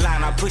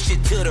flatline, I push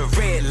it to the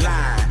red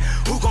line.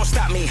 Who gon'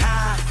 stop me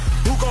high?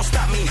 Who gon'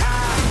 stop me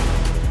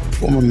high?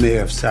 Former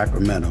mayor of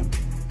Sacramento,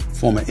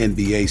 former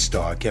NBA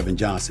star Kevin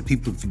Johnson.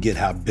 People forget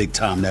how big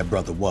time that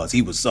brother was.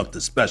 He was something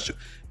special.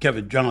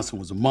 Kevin Johnson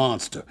was a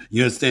monster.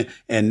 You understand?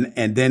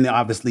 And then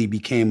obviously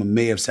became a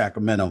mayor of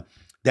Sacramento.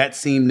 That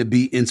seemed to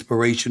be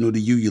inspirational to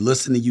you. You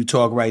listen to you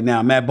talk right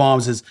now. Matt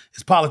Barnes, is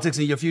politics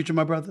in your future,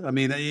 my brother? I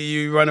mean, are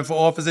you running for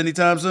office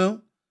anytime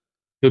soon?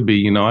 Could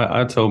be.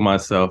 I told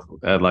myself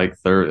at like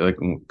third,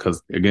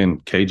 because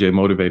again, KJ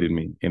motivated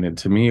me. And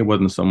to me, it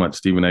wasn't so much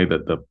Stephen A.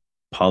 that the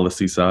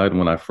policy side.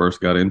 When I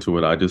first got into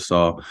it, I just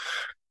saw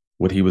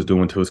what he was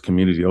doing to his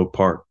community, Oak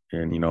Park.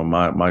 And,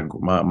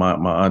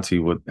 my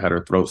auntie had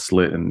her throat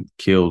slit and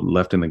killed,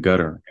 left in the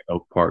gutter in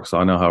Oak Park. So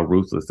I know how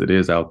ruthless it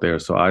is out there.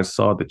 So I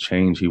saw the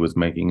change he was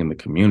making in the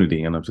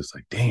community. And I'm just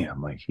like,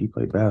 damn, like he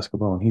played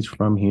basketball and he's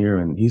from here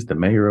and he's the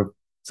mayor of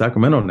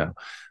Sacramento now.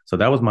 So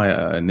that was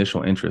my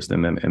initial interest.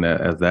 And then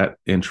as that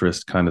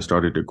interest kind of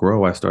started to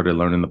grow, I started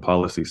learning the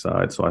policy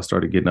side. So I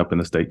started getting up in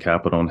the state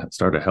capitol and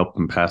started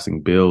helping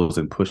passing bills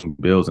and pushing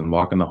bills and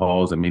walking the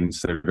halls and meeting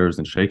senators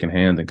and shaking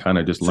hands and kind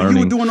of just learning. So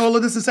you were doing all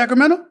of this in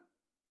Sacramento?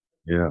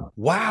 Yeah.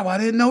 Wow, I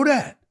didn't know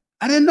that.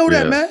 I didn't know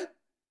that, man.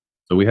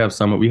 So we have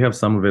some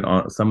of it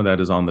on, some of that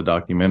is on the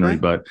documentary,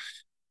 right. But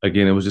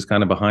again, it was just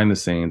kind of behind the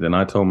scenes. And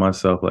I told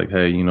myself, like,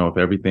 hey, if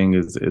everything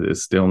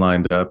is still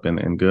lined up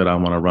and good, I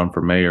want to run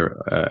for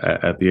mayor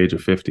at the age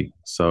of 50.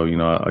 So,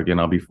 again,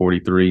 I'll be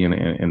 43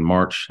 in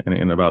March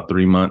in about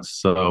 3 months.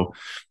 So,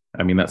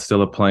 I mean, that's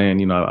still a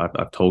plan.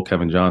 I've told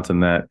Kevin Johnson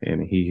that,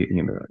 and he,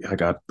 I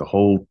got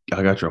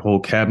your whole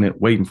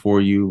cabinet waiting for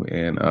you.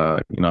 And,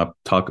 I've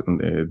talked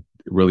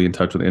really in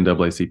touch with the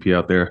NAACP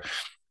out there,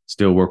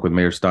 still work with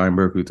Mayor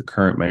Steinberg, who's the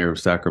current mayor of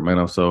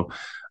Sacramento. So,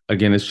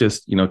 again, it's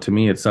just, to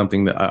me, it's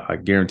something that I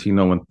guarantee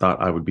no one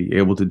thought I would be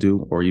able to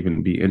do or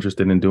even be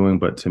interested in doing.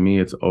 But to me,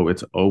 it's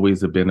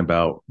always been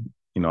about,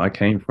 I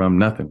came from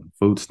nothing,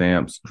 food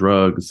stamps,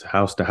 drugs,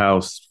 house to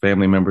house,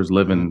 family members,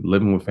 living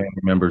with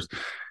family members,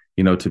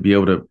 to be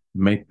able to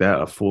make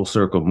that a full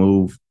circle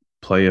move,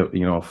 play a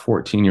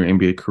 14-year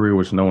NBA career,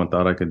 which no one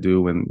thought I could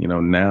do. And,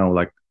 now,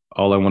 like,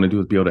 all I want to do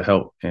is be able to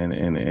help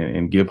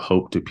and give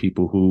hope to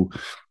people who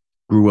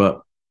grew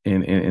up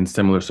in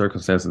similar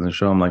circumstances and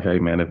show them, like, hey,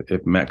 man,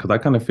 if Matt, because I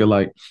kind of feel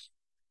like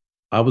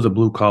I was a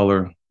blue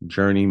collar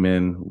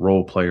journeyman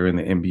role player in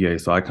the NBA.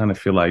 So I kind of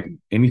feel like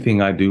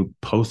anything I do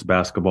post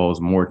basketball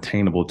is more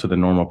attainable to the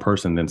normal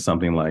person than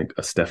something like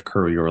a Steph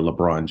Curry or a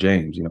LeBron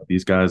James.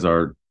 These guys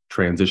are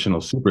transitional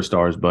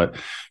superstars, but,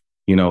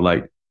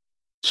 like,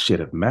 shit,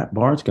 if Matt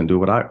Barnes can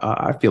do it,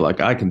 I feel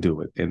like I can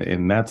do it.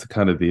 And that's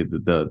kind of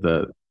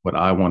the what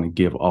I want to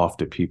give off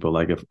to people.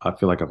 Like, if I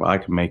feel like if I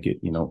can make it,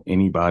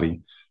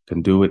 anybody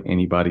can do it,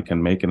 anybody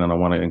can make it. And I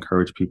want to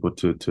encourage people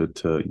to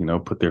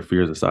put their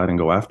fears aside and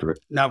go after it.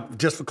 Now,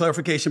 just for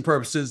clarification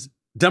purposes,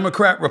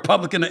 Democrat,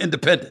 Republican, or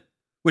Independent?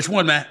 Which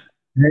one, Matt?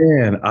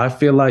 Man, I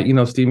feel like,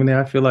 Stephen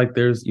A., I feel like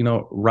there's,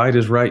 right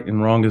is right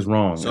and wrong is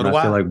wrong. So and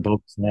I feel like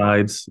both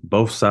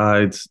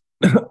sides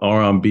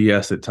are on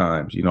BS at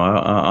times.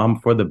 I'm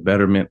for the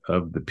betterment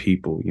of the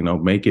people,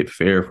 make it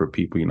fair for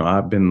people.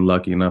 I've been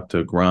lucky enough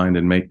to grind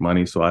and make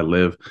money, so I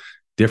live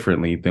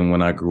differently than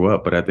when I grew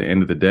up. But at the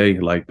end of the day,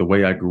 like, the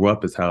way I grew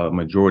up is how a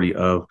majority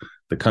of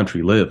the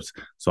country lives.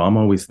 So I'm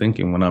always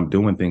thinking when I'm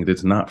doing things,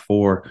 it's not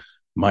for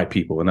my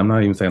people. And I'm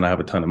not even saying I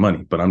have a ton of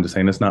money, but I'm just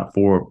saying it's not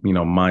for,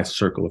 my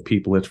circle of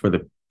people. It's for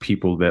the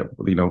people that,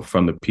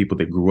 from the people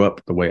that grew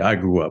up the way I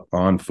grew up,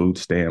 on food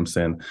stamps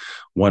and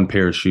one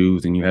pair of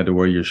shoes. And you had to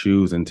wear your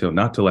shoes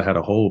not till it had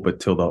a hole, but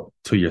till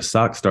your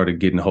socks started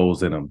getting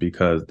holes in them,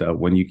 because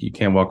when you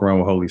can't walk around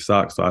with holy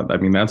socks. So I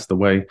mean, that's the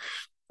way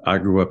I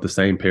grew up, the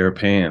same pair of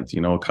pants,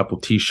 a couple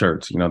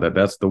T-shirts,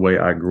 that's the way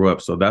I grew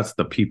up. So that's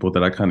the people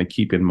that I kind of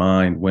keep in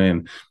mind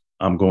when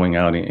I'm going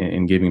out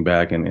and giving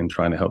back and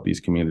trying to help these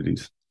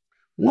communities.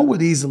 One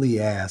would easily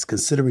ask,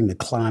 considering the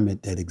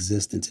climate that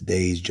exists in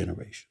today's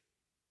generation,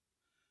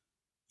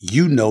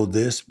 you know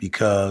this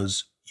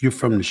because you're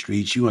from the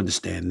streets, you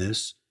understand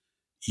this.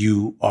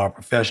 You are a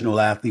professional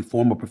athlete,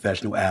 former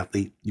professional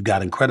athlete. You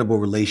got incredible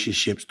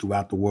relationships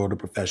throughout the world of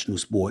professional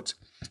sports.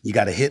 You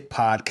got a hit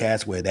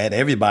podcast where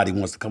everybody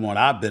wants to come on.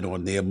 I've been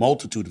on there.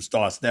 Multitude of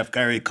stars, Steph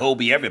Curry,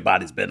 Kobe,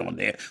 everybody's been on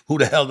there. Who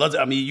the hell does it?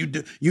 I mean,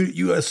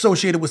 you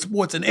associated with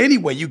sports in any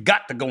way. You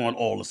got to go on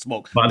All the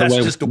Smoke. That's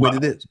just the way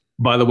it is.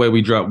 By the way,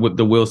 we dropped with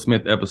the Will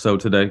Smith episode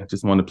today.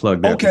 Just wanted to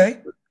plug that.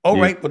 Okay. All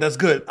right. Well, that's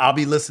good. I'll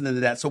be listening to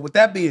that. So with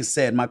that being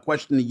said, my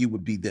question to you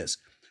would be this.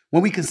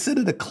 When we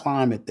consider the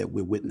climate that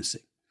we're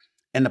witnessing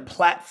and the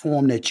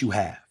platform that you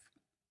have,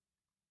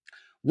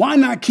 why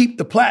not keep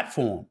the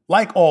platform,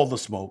 like All the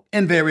Smoke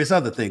and various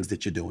other things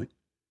that you're doing,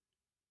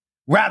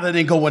 rather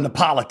than go into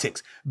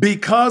politics?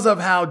 Because of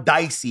how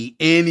dicey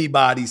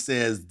anybody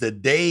says the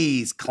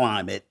day's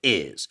climate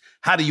is.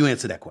 How do you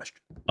answer that question?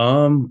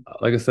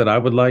 Like I said, I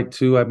would like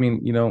to. I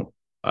mean,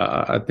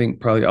 I think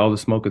probably All the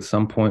Smoke at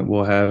some point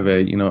will have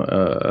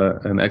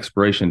an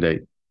expiration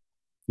date.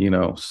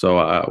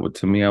 So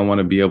to me, I want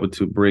to be able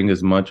to bring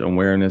as much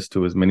awareness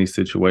to as many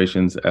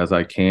situations as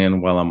I can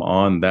while I'm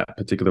on that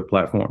particular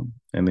platform.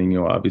 And then,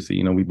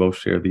 obviously, we both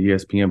share the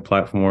ESPN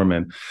platform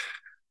and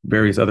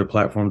various other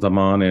platforms I'm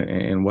on.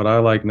 And what I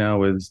like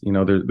now is,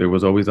 there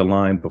was always a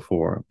line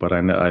before, but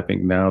I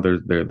think now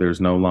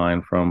there's no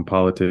line from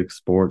politics,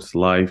 sports,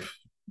 life,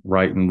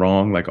 right and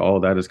wrong. Like, all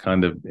that is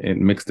kind of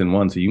mixed in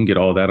one. So you can get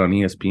all that on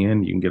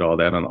ESPN. You can get all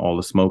that on All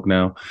the Smoke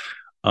now.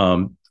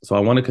 So I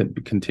want to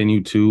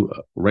continue to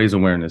raise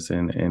awareness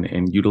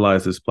and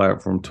utilize this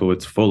platform to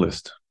its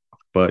fullest.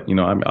 But,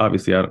 I'm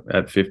obviously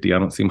at 50, I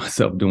don't see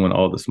myself doing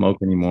All the Smoke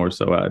anymore.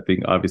 So I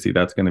think obviously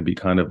that's going to be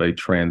kind of a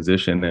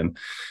transition. And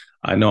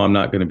I know I'm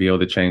not going to be able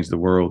to change the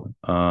world,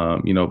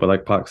 but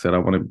like Pac said, I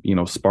want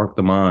to, spark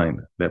the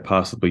mind that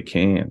possibly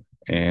can.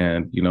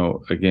 And,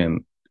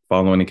 again,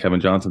 following in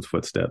Kevin Johnson's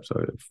footsteps,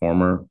 a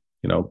former,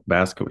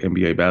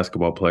 NBA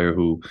basketball player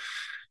who,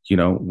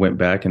 went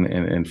back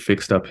and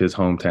fixed up his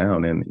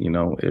hometown. And,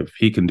 if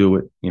he can do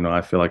it,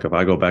 I feel like if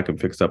I go back and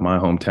fix up my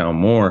hometown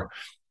more,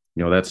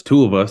 that's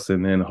two of us.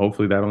 And then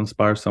hopefully that'll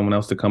inspire someone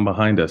else to come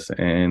behind us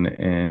and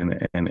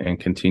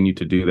continue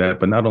to do that.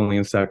 But not only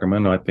in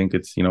Sacramento, I think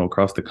it's,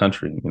 across the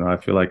country. I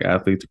feel like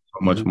athletes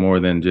are much more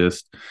than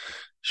just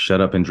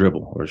shut up and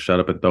dribble or shut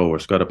up and throw or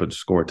shut up and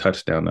score a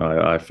touchdown.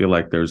 I feel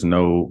like there's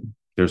no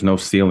there's no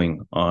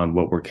ceiling on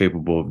what we're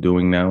capable of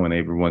doing now, and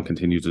everyone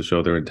continues to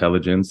show their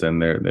intelligence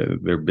and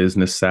their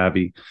business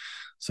savvy.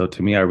 So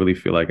to me, I really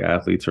feel like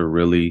athletes are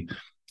really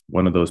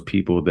one of those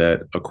people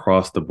that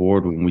across the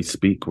board, when we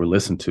speak, we're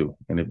listened to.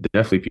 And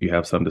if you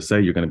have something to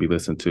say, you're going to be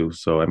listened to.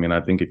 So, I mean,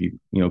 I think if you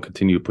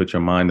continue to put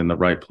your mind in the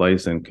right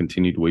place and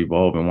continue to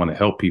evolve and want to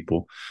help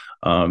people,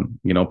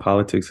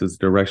 politics is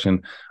the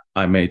direction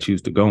I may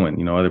choose to go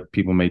in. Other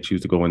people may choose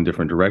to go in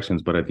different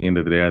directions, but at the end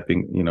of the day, I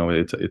think,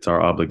 it's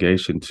our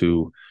obligation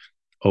to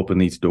open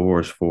these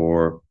doors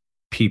for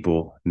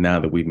people now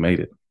that we've made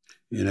it.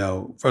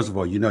 First of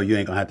all, you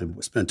ain't gonna have to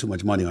spend too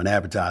much money on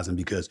advertising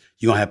because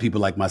you're gonna have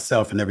people like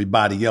myself and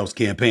everybody else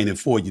campaigning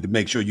for you to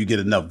make sure you get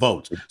enough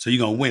votes. So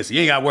you're gonna win. So you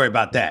ain't gotta worry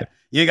about that.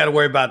 You ain't gotta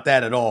worry about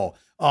that at all.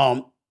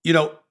 I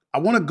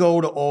want to go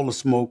to All the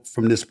Smoke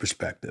from this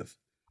perspective.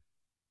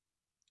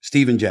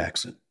 Stephen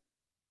Jackson,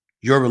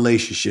 your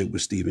relationship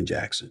with Stephen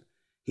Jackson.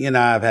 He and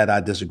I have had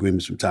our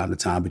disagreements from time to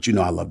time, but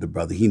I love the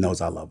brother. He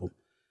knows I love him.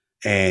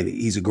 And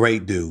he's a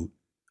great dude.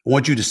 I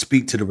want you to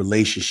speak to the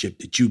relationship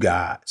that you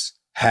guys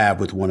have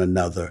with one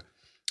another,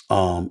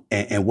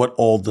 and what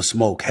All the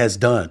Smoke has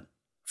done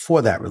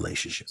for that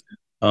relationship.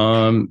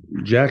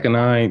 Jack and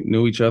I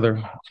knew each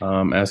other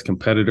as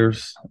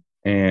competitors,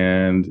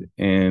 and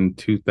in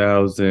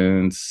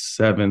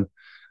 2007,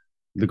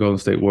 the Golden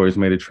State Warriors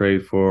made a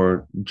trade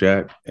for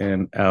Jack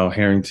and Al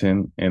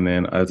Harrington, and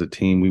then as a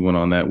team, we went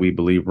on that We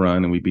Believe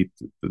run, and we beat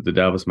the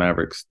Dallas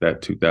Mavericks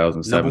that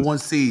 2007. Number 1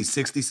 seed,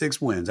 66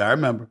 wins. I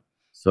remember.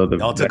 So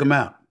y'all took them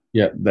out.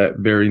 Yeah, that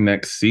very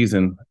next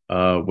season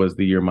was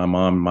the year my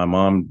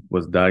mom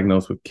was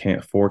diagnosed with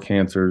 4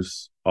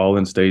 cancers, all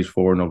in stage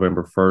 4,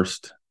 November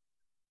 1st,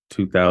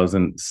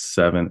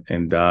 2007,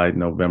 and died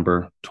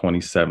November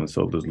 27th.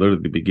 So it was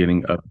literally the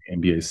beginning of the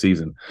NBA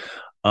season.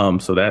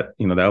 So that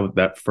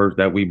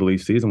that We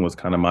Believe season was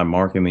kind of my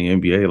mark in the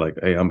NBA. Like,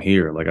 hey, I'm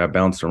here. Like, I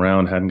bounced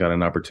around, hadn't got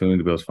an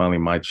opportunity, but it was finally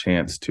my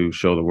chance to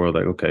show the world,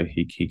 like, okay,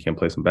 he can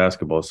play some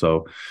basketball.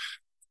 So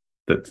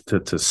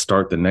to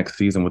start the next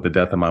season with the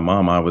death of my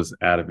mom, I was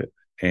out of it.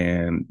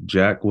 And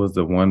Jack was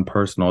the one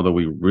person, although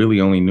we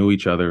really only knew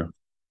each other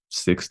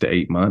 6 to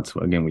 8 months.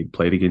 Again, we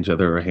played against each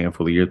other a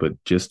handful of years,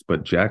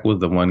 but Jack was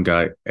the one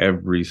guy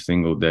every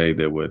single day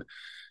that would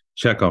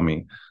check on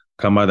me,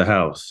 come by the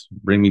house,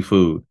 bring me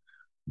food.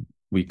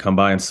 We come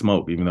by and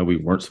smoke, even though we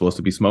weren't supposed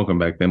to be smoking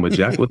back then. But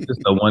Jack was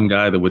just the one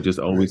guy that would just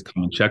always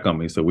come and check on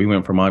me. So we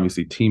went from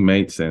obviously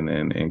teammates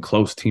and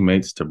close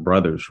teammates to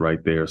brothers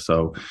right there.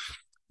 So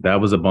that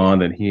was a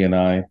bond that he and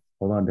I,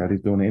 hold on,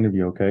 Daddy's doing an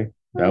interview, okay?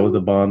 That was a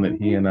bond that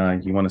he and I,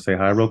 you want to say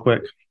hi real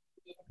quick?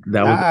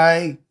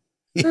 Hi.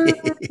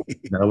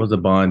 That was a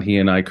bond he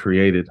and I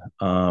created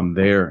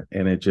there.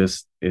 And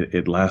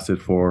it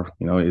lasted for,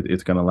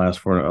 it's going to last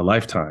for a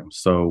lifetime.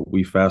 So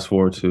we fast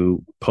forward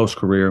to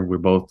post-career. We're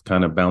both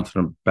kind of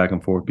bouncing back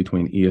and forth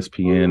between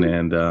ESPN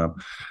and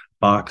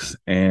Fox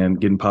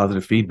and getting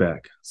positive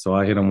feedback. So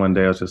I hit him one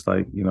day. I was just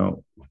like,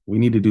 we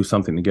need to do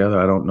something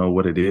together. I don't know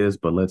what it is,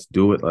 but let's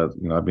do it.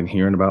 I've been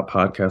hearing about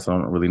podcasts. I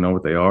don't really know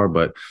what they are,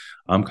 but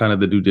I'm kind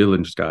of the due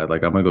diligence guy.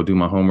 Like, I'm going to go do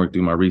my homework,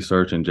 do my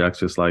research. And Jack's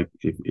just like,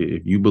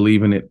 if you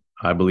believe in it,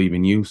 I believe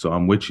in you. So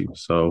I'm with you.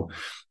 So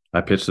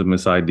I pitched him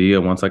this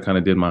idea once I kind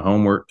of did my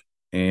homework,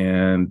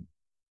 and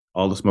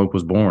All the Smoke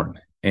was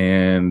born.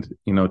 And,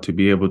 to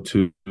be able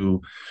to,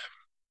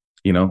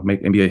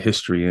 make NBA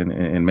history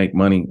and make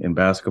money in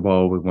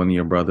basketball with one of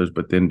your brothers,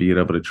 but then be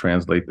able to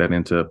translate that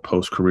into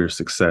post-career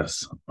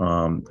success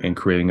and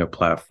creating a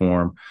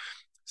platform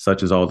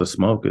such as All the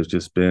Smoke has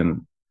just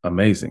been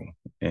amazing.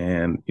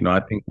 And,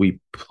 I think we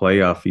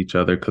play off each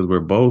other because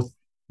we're both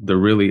the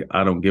really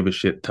I don't give a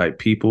shit type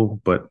people.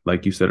 But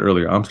like you said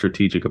earlier, I'm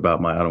strategic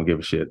about my I don't give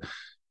a shit.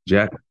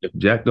 If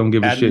Jack don't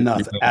give a shit,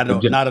 not at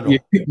all.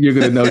 You're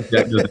going to know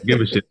Jack doesn't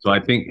give a shit. So I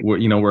think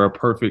we're a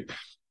perfect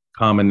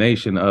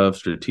combination of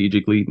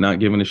strategically not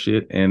giving a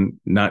shit and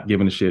not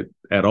giving a shit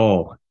at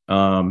all.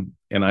 And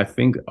I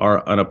think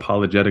our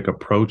unapologetic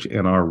approach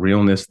and our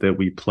realness that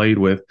we played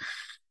with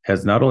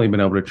has not only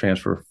been able to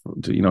transfer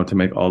to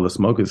make All the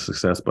Smoke a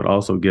success, but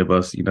also give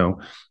us,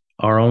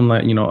 our own,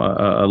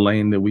 a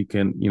lane that we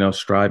can,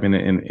 strive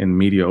in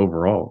media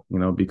overall,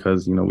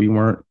 because, we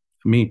weren't,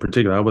 me in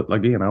particular, I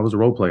was a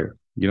role player,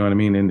 you know what I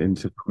mean? And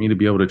for me to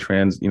be able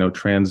to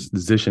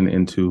transition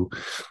into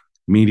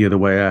media the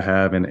way I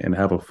have and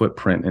have a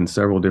footprint in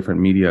several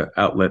different media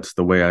outlets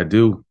the way I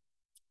do,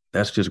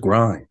 that's just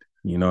grind.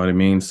 You know what I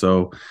mean?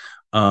 So,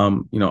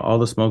 All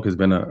the Smoke has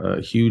been a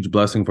huge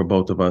blessing for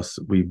both of us.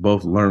 We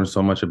both learned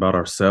so much about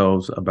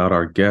ourselves, about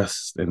our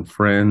guests and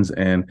friends.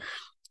 And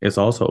it's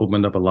also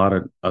opened up a lot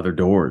of other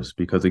doors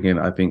because, again,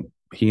 I think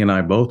he and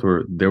I both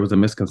there was a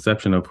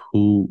misconception of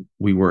who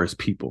we were as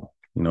people,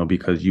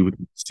 because you would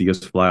see us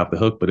fly off the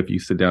hook. But if you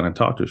sit down and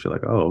talk to us, you're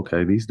like, oh,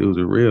 okay, these dudes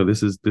are real.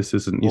 This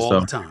isn't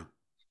all the time.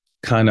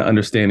 Kind of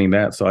understanding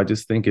that. So I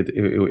just think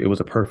it was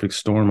a perfect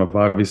storm of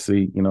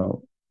obviously,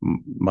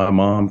 my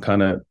mom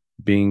kind of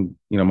being,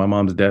 my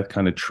mom's death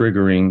kind of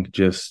triggering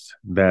just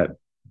that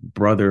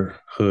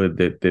brotherhood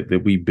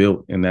that we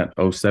built in that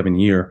 2007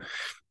 year.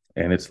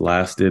 and it's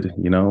lasted,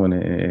 and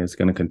it's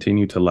going to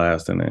continue to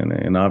last.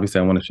 And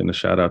obviously, I want to send a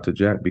shout out to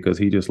Jack because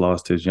he just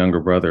lost his younger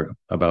brother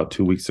about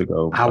 2 weeks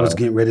ago. I was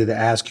getting ready to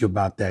ask you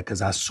about that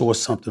because I saw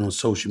something on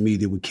social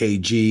media with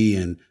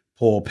KG and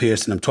Paul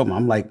Pierce, and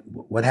I'm like,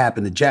 what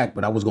happened to Jack?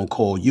 But I was going to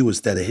call you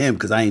instead of him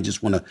because I ain't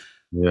just want to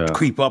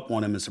creep up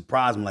on him and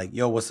surprise him like,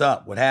 yo, what's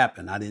up? What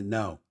happened? I didn't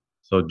know.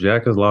 So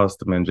Jack has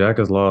lost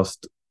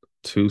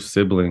 3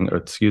 siblings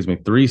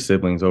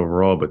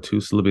overall, but 2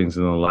 siblings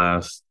in the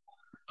last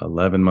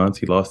 11 months.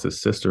 He lost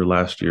his sister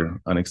last year,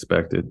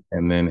 unexpected.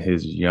 And then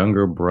his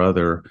younger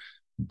brother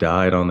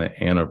died on the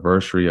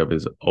anniversary of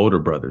his older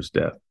brother's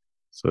death.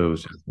 So it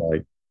was just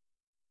like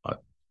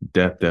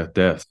death.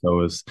 So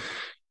it was,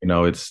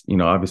 it's,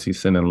 obviously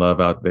sending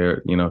love out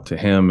there, to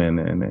him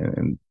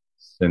and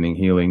sending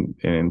healing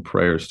and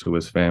prayers to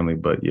his family.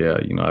 But yeah,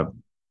 I've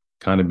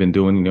kind of been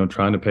doing,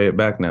 trying to pay it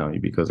back now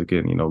because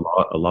again,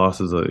 a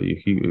loss is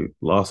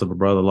loss of a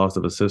brother, loss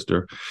of a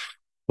sister,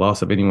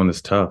 loss of anyone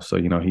is tough. So,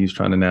 he's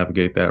trying to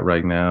navigate that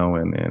right now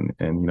and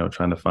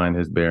trying to find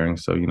his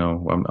bearings. So,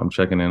 I'm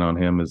checking in on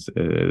him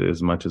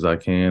as much as I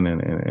can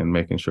and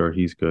making sure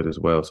he's good as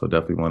well. So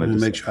definitely wanted to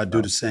make sure I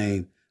do the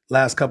same.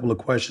 Last couple of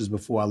questions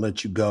before I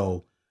let you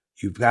go.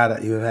 You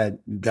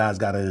guys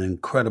got an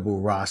incredible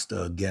roster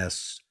of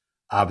guests.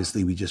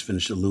 Obviously, we just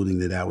finished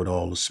alluding to that with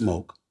all the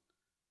smoke.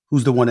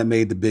 Who's the one that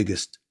made the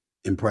biggest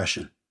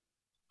impression?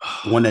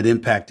 The one that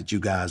impacted you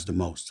guys the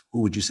most? Who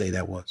would you say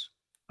that was?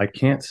 I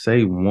can't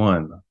say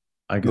one.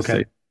 I can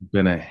say it's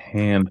been a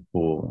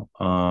handful.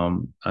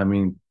 I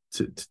mean,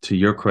 to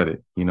your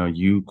credit,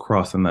 you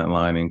crossing that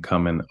line and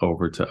coming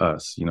over to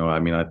us.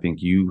 I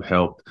think you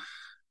helped,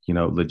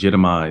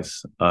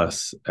 legitimize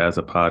us as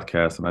a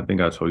podcast. And I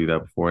think I told you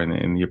that before,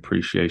 and the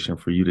appreciation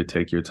for you to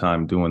take your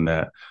time doing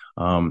that.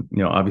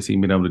 Obviously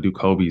being able to do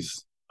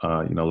Kobe's,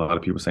 a lot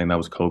of people saying that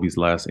was Kobe's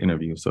last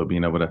interview. So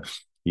being able to,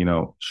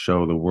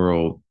 show the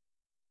world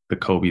the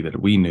Kobe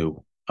that we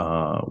knew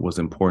was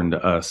important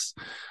to us.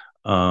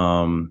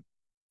 Kevin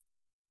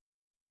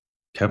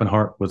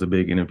Hart was a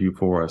big interview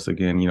for us.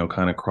 Again,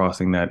 kind of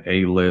crossing that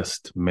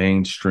A-list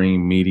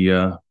mainstream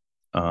media.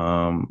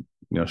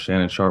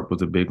 Shannon Sharp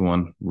was a big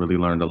one, really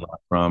learned a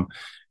lot from.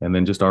 And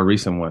then just our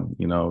recent one,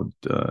 in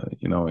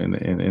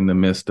the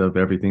midst of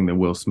everything that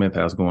Will Smith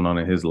has going on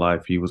in his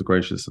life, he was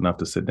gracious enough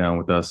to sit down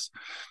with us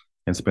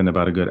and spend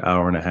about a good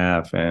hour and a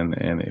half. And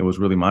it was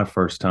really my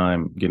first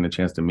time getting a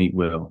chance to meet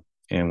Will.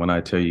 And when I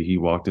tell you, he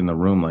walked in the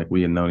room like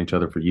we had known each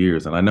other for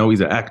years. And I know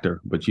he's an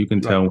actor, but you can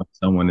tell when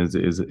someone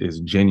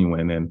is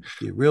genuine. And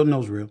real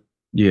knows real.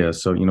 Yeah.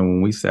 So,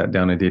 when we sat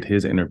down and did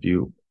his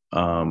interview,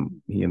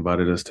 he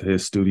invited us to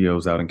his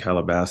studios out in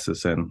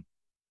Calabasas. And,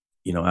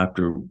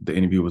 after the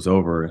interview was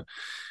over,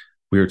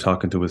 we were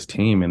talking to his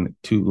team and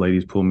 2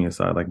 ladies pulled me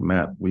aside like,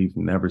 Matt, we've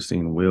never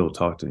seen Will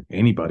talk to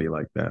anybody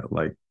like that.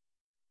 Like,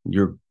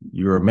 you're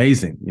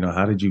amazing.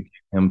 How did you get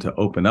him to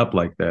open up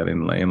like that?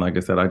 And like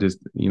I said, I just,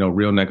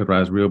 real naked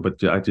rise real,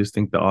 but I just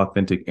think the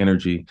authentic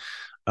energy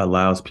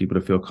allows people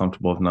to feel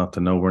comfortable enough to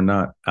know we're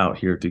not out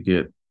here to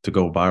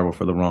go viral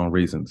for the wrong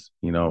reasons.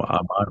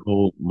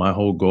 My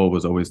whole goal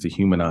was always to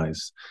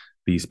humanize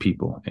these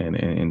people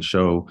and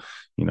show,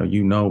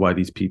 why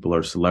these people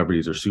are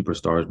celebrities or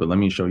superstars, but let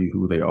me show you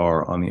who they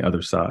are on the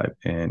other side.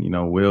 And,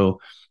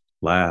 Will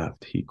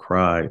laughed, he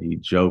cried, he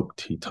joked,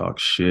 he talked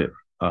shit.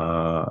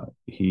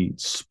 He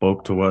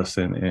spoke to us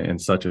in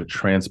such a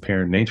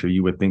transparent nature.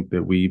 You would think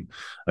that we've,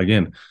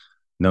 again,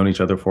 known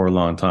each other for a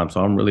long time.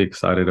 So I'm really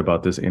excited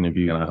about this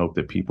interview, and I hope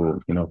that people,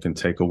 can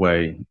take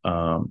away,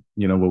 what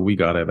we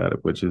got out of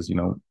it, which is,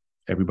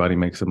 everybody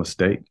makes a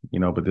mistake,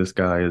 but this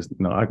guy is,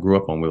 I grew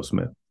up on Will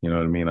Smith. You know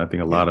what I mean? I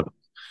think a lot of us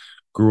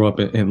grew up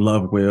and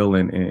love Will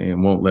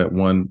and won't let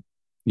one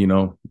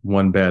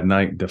bad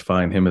night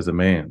define him as a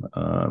man.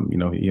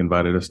 He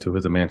invited us to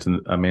his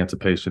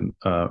emancipation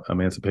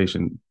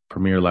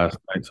premiere last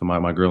night. So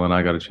my girl and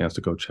I got a chance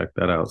to go check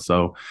that out.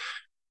 So,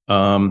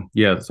 so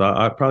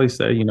I'd probably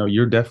say,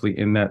 you're definitely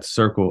in that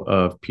circle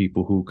of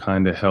people who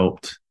kind of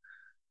helped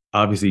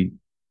obviously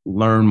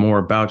learn more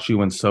about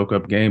you and soak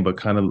up game, but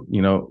kind of,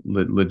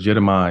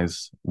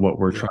 legitimize what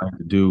we're trying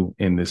to do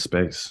in this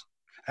space.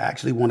 I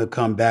actually want to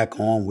come back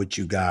on with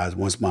you guys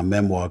once my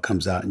memoir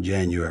comes out in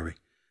January.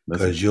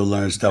 Because you'll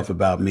learn stuff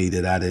about me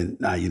that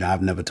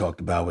I've never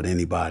talked about with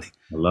anybody.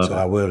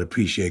 I will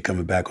appreciate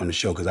coming back on the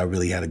show because I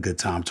really had a good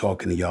time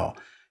talking to y'all.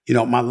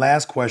 My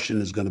last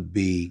question is going to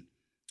be,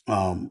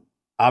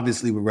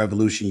 obviously with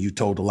Revolution, you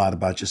told a lot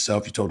about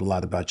yourself. You told a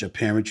lot about your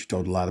parents. You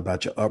told a lot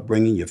about your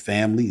upbringing, your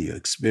family, your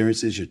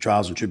experiences, your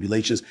trials and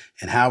tribulations,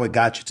 and how it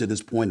got you to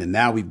this point. And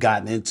now we've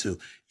gotten into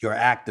your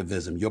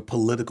activism, your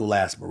political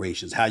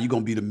aspirations, how you're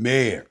going to be the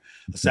mayor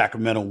of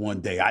Sacramento one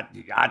day.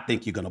 I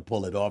think you're going to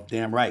pull it off.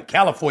 Damn right.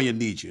 California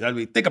needs you. I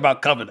mean, think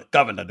about governor,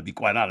 to be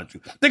quite honest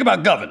with you. Think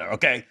about governor,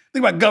 okay?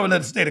 Think about governor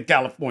of the state of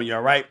California,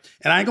 all right?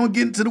 And I ain't going to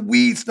get into the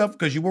weed stuff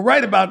because you were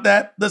right about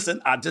that.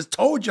 Listen, I just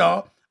told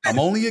y'all I'm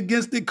only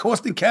against it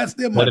costing cats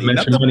their Let money. it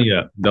mess your money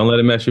up. Don't let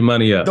it mess your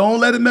money up. Don't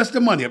let it mess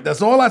their money up.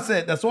 That's all I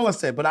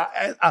said. But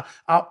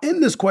I'll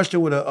end this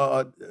question with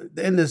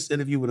end this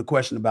interview with a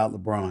question about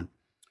LeBron.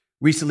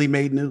 Recently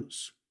made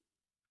news,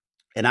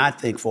 and I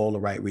think for all the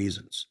right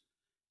reasons,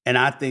 and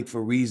I think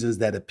for reasons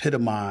that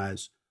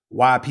epitomize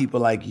why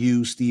people like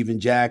you, Steven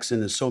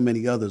Jackson, and so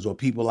many others, or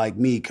people like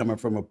me coming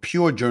from a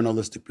pure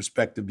journalistic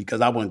perspective, because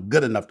I wasn't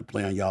good enough to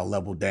play on y'all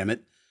level, damn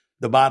it.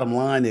 The bottom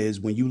line is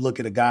when you look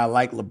at a guy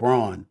like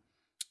LeBron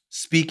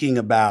speaking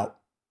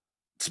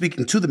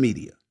to the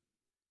media,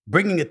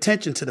 bringing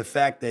attention to the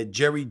fact that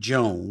Jerry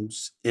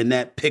Jones in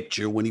that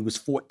picture when he was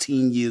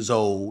 14 years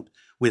old,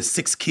 where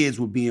 6 kids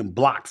were being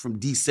blocked from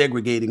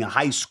desegregating a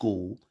high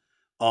school,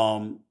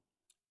 and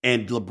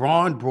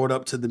LeBron brought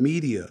up to the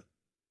media,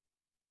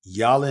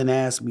 y'all didn't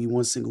ask me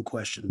one single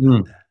question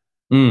about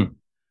that.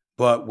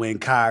 But when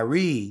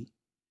Kyrie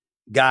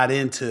got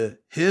into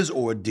his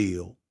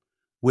ordeal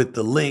with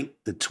the link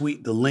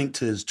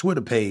to his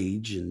Twitter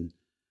page, and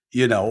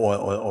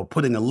or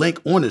putting a link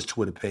on his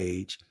Twitter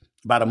page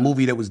about a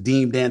movie that was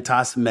deemed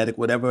anti-Semitic,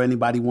 whatever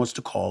anybody wants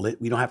to call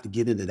it, we don't have to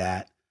get into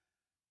that.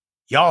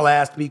 Y'all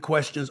asked me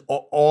questions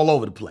all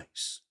over the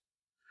place,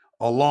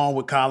 along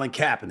with Colin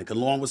Kaepernick,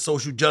 along with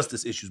social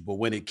justice issues. But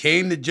when it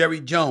came to Jerry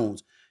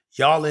Jones,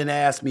 y'all didn't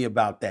ask me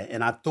about that.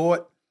 And I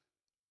thought,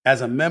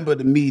 as a member of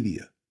the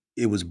media,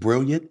 it was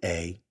brilliant,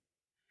 A.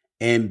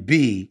 And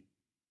B,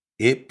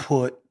 it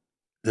put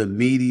the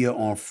media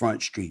on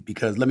Front Street.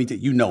 Because let me tell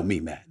you, you know me,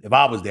 man. If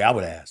I was there, I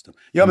would have asked him,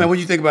 yo, man, what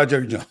do you think about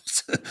Jerry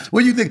Jones?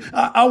 What do you think?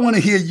 I want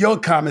to hear your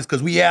comments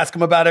because we ask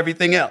him about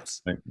everything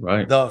else.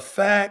 Right. The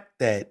fact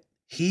that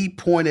he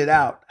pointed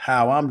out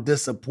how I'm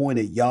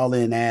disappointed y'all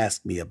didn't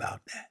ask me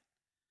about that.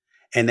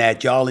 And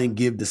that y'all didn't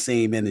give the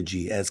same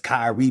energy as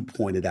Kyrie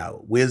pointed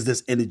out. Where's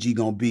this energy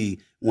going to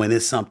be when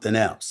it's something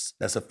else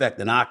that's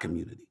affecting our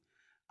community?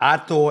 I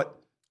thought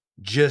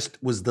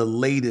just was the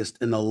latest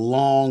in a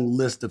long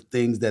list of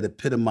things that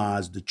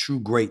epitomized the true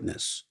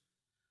greatness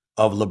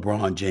of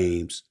LeBron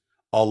James,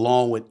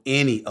 along with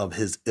any of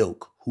his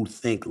ilk who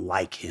think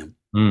like him.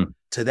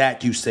 To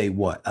that, you say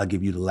what? I'll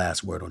give you the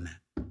last word on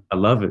that. I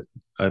love it.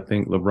 I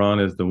think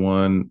LeBron is the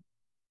one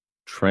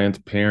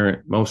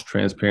most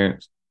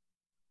transparent.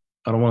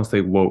 I don't want to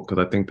say woke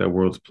because I think that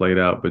world's played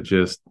out, but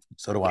just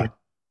so do I.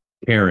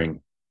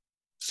 Caring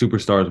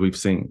superstars we've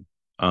seen.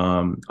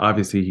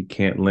 Obviously, he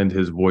can't lend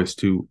his voice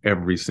to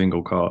every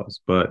single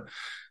cause, but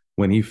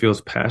when he feels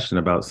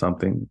passionate about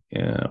something,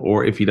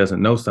 or if he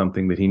doesn't know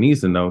something that he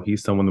needs to know,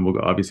 he's someone that will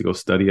obviously go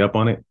study up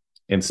on it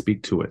and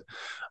speak to it.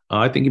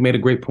 I think he made a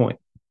great point.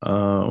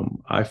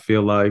 I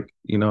feel like,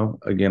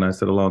 again, I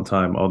said a long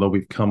time, although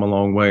we've come a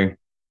long way,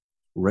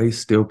 race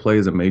still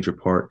plays a major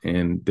part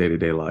in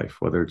day-to-day life,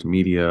 whether it's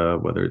media,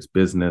 whether it's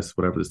business,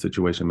 whatever the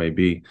situation may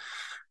be.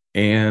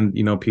 And,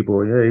 people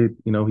are, hey,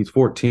 he's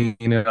 14.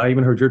 And I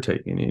even heard your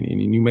take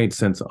and you made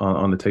sense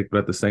on the take. But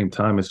at the same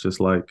time, it's just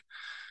like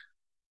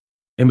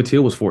Emmett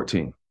Till was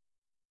 14.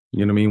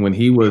 You know what I mean? When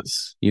he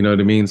was, you know what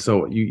I mean?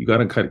 So you got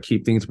to kind of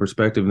keep things in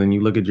perspective. And then you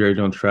look at Jerry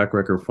Jones' track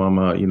record from,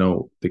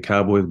 the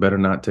Cowboys better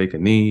not take a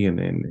knee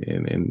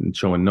and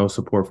showing no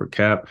support for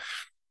Cap.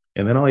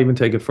 And then I'll even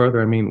take it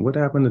further. I mean, what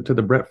happened to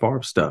the Brett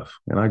Favre stuff?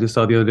 And I just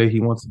saw the other day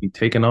he wants to be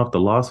taken off the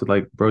lawsuit.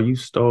 Like, bro, you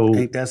stole.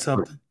 Ain't that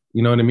something?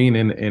 You know what I mean?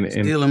 And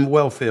stealing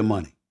welfare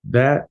money.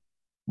 That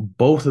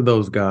both of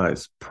those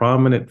guys,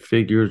 prominent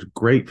figures,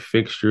 great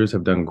fixtures,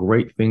 have done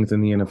great things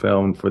in the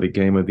NFL and for the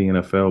game of the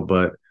NFL,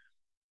 but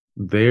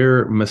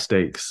their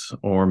mistakes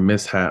or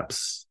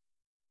mishaps,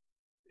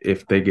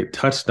 if they get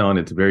touched on,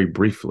 it's very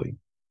briefly.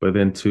 But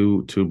then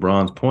to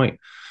Bron's point,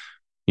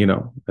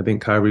 I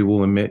think Kyrie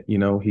will admit,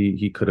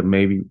 he could have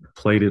maybe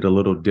played it a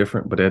little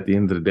different, but at the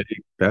end of the day,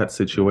 that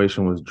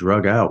situation was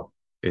drug out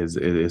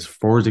as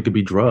far as it could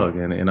be drug.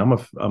 And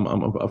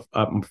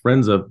I'm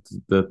friends of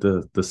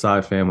the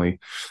Tsai family,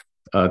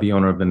 the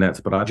owner of the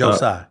Nets, but Joe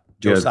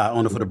Tsai,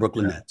 owner for the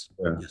Brooklyn Nets.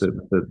 Yeah, yes.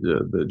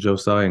 the Joe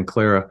Tsai and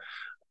Clara.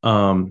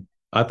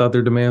 I thought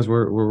their demands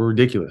were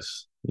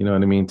ridiculous. You know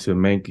what I mean? To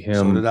make him.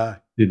 So did I.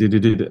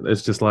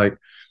 It's just like,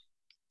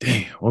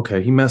 damn,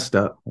 okay, he messed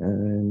up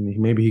and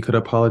maybe he could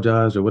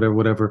apologize or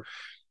whatever.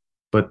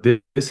 But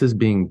this is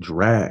being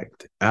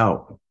dragged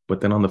out. But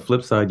then on the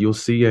flip side, you'll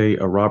see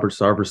a Robert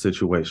Sarver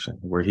situation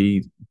where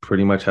he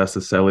pretty much has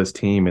to sell his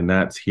team and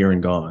that's here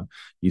and gone.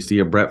 You see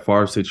a Brett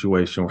Favre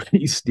situation where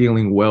he's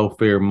stealing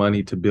welfare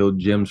money to build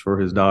gyms for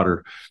his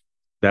daughter.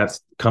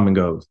 That's come and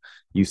goes.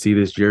 You see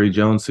this Jerry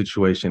Jones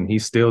situation. He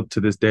still to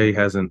this day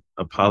hasn't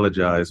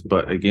apologized.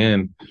 But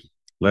again,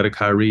 let a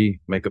Kyrie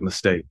make a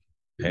mistake.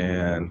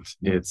 And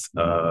it's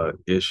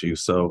issue.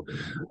 So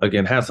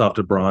again, hats off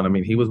to Bron. I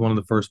mean, he was one of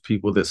the first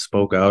people that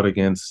spoke out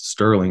against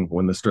Sterling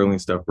when the Sterling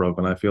stuff broke.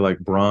 And I feel like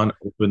Bron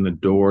opened the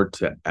door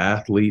to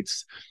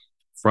athletes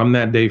from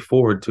that day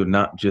forward to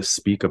not just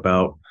speak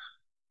about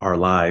our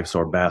lives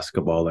or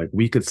basketball. Like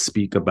we could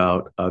speak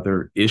about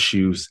other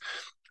issues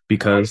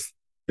because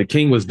the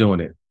king was doing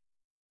it.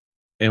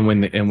 And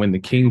when the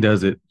king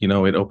does it,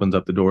 it opens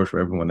up the doors for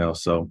everyone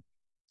else. So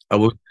I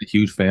was a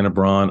huge fan of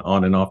Bron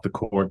on and off the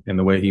court and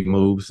the way he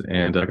moves,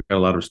 and I got a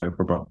lot of respect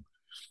for Bron.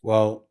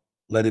 Well,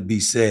 let it be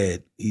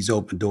said, he's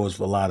opened doors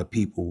for a lot of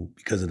people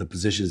because of the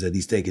positions that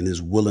he's taken, his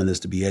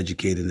willingness to be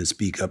educated and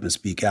speak up and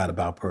speak out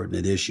about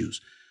pertinent issues.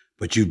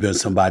 But you've been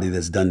somebody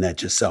that's done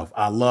that yourself.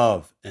 I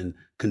love and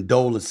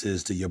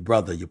condolences to your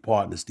brother, your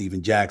partner,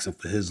 Stephen Jackson,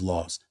 for his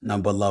loss.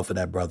 None but love for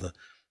that brother.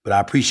 But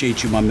I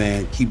appreciate you, my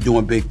man. Keep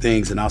doing big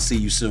things, and I'll see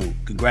you soon.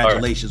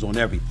 Congratulations on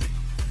everything.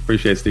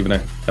 Appreciate it, Stephen A.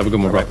 Have a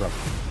good one, bro. Brother.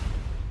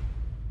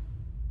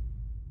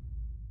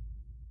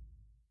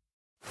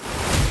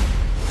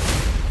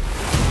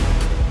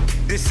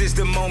 This is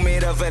the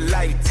moment of a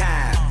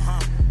lifetime.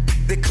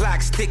 The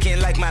clock's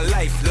ticking like my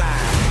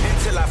lifeline.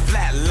 Until I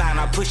flatline,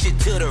 I push it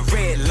to the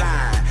red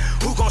line.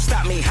 Who gon'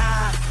 stop me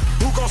high?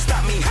 Who gon'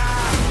 stop me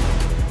high?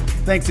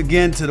 Thanks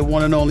again to the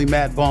one and only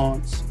Matt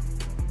Barnes,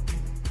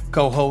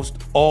 co-host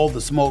All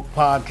the Smoke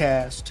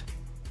podcast,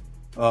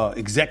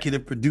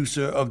 executive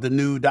producer of the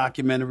new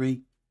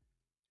documentary,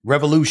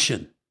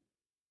 Revolution.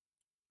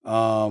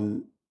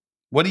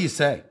 What do you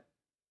say?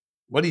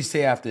 What do you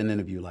say after an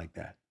interview like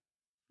that?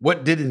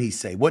 What didn't he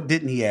say? What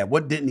didn't he add?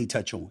 What didn't he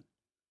touch on?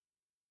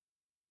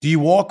 Do you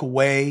walk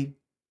away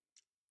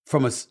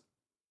from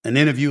an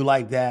interview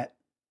like that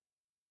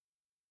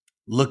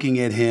looking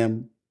at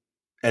him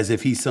as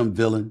if he's some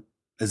villain,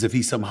 as if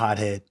he's some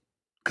hothead?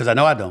 Because I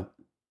know I don't.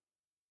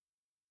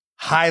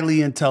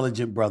 Highly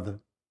intelligent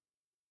brother,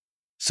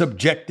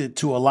 subjected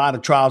to a lot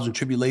of trials and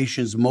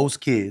tribulations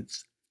most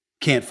kids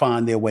can't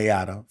find their way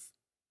out of.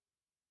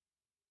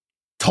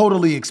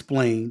 Totally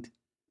explained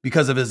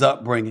because of his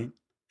upbringing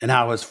and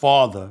how his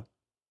father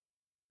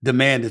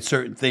demanded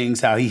certain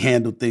things, how he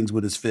handled things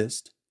with his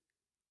fist.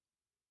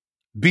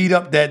 Beat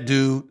up that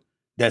dude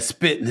that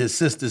spit in his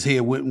sister's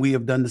hair. Wouldn't we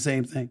have done the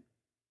same thing?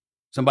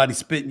 Somebody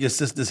spit in your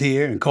sister's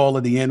hair and call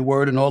her the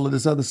N-word and all of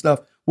this other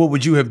stuff. What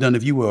would you have done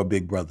if you were a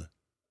big brother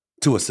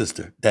to a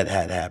sister that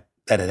had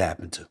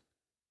happened to?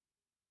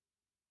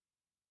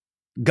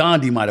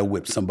 Gandhi might have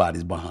whipped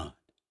somebody's behind.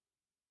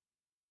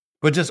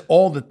 But just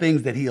all the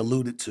things that he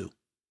alluded to.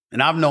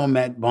 And I've known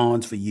Matt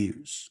Barnes for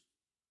years.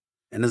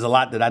 And there's a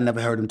lot that I never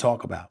heard him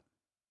talk about.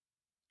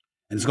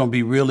 And it's going to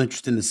be real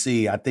interesting to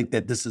see. I think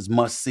that this is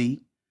must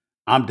see.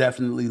 I'm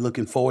definitely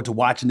looking forward to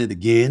watching it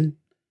again.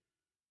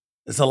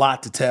 It's a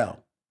lot to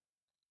tell.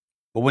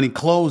 But when he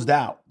closed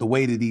out the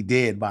way that he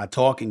did by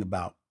talking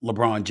about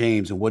LeBron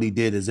James and what he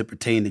did as it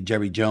pertained to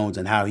Jerry Jones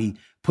and how he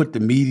put the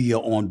media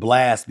on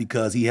blast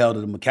because he held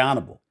them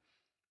accountable.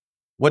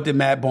 What did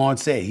Matt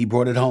Barnes say? He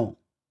brought it home.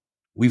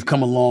 We've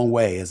come a long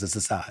way as a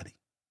society,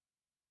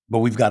 but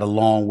we've got a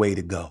long way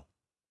to go,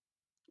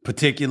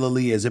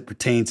 particularly as it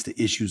pertains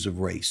to issues of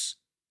race.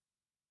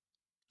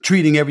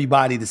 Treating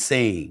everybody the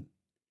same,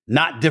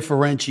 not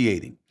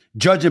differentiating,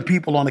 judging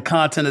people on the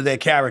content of their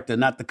character,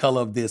 not the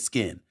color of their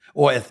skin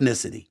or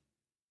ethnicity.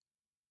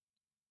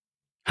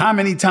 How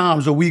many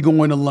times are we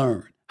going to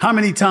learn? How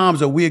many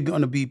times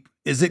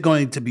is it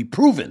going to be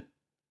proven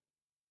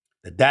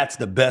that that's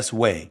the best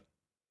way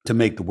to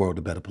make the world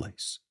a better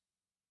place?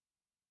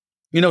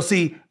 You know,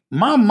 see,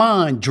 my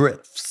mind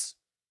drifts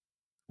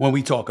when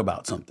we talk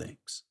about some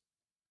things.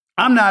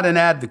 I'm not an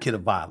advocate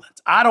of violence.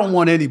 I don't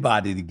want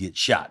anybody to get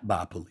shot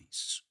by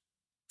police,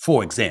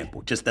 for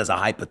example, just as a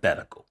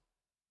hypothetical.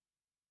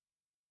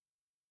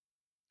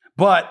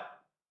 But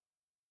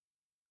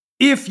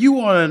if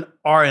you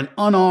are an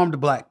unarmed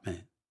black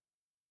man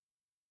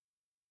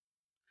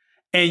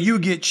and you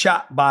get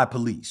shot by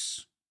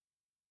police,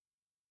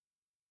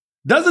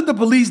 doesn't the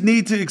police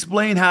need to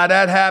explain how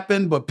that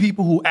happened, but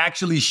people who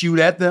actually shoot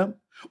at them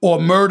or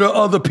murder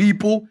other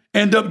people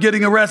end up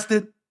getting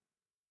arrested?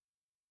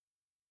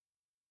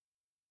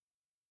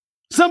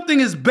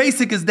 Something as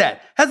basic as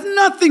that has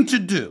nothing to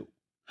do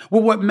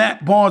with what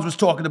Matt Barnes was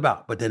talking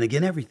about, but then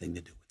again, everything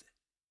to do with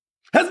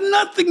it. Has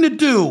nothing to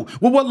do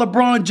with what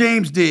LeBron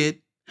James did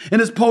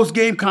in his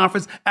post-game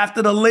conference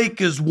after the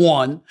Lakers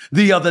won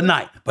the other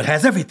night, but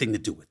has everything to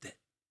do with it.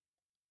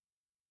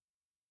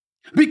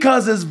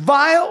 Because as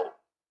vile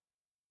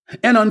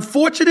and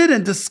unfortunate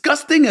and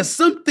disgusting as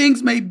some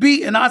things may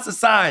be in our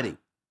society,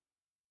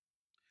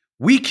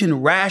 we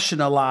can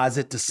rationalize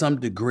it to some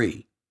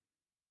degree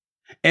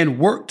and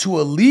work to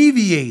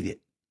alleviate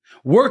it,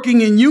 working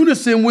in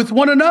unison with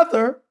one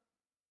another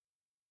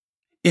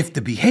if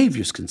the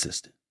behavior is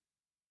consistent.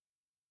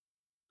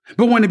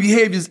 But when the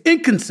behavior is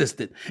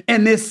inconsistent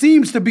and there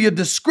seems to be a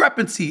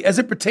discrepancy as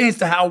it pertains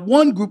to how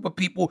one group of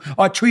people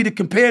are treated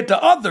compared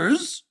to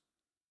others,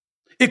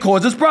 it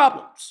causes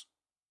problems.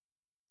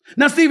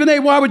 Now, Stephen A.,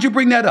 why would you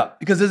bring that up?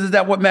 Because isn't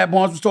that what Matt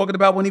Barnes was talking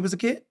about when he was a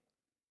kid?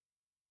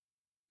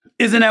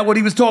 Isn't that what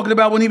he was talking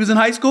about when he was in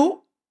high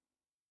school?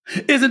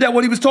 Isn't that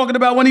what he was talking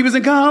about when he was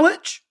in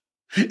college?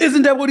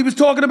 Isn't that what he was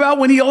talking about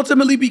when he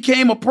ultimately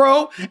became a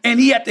pro and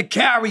he had to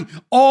carry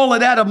all of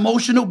that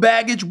emotional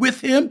baggage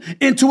with him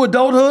into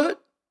adulthood?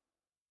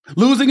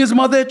 Losing his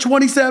mother at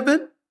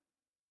 27?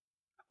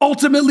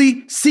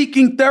 Ultimately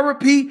seeking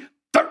therapy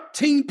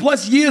 13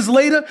 plus years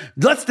later,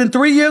 less than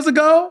 3 years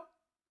ago?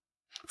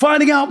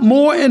 Finding out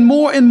more and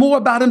more and more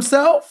about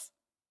himself?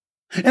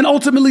 and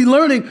ultimately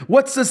learning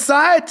what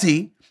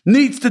society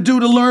needs to do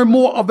to learn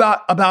more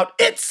about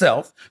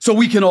itself so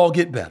we can all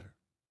get better.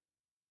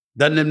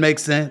 Doesn't it make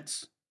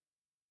sense?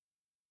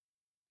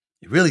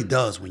 It really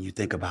does when you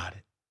think about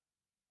it.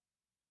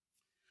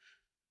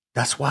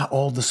 That's why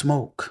all the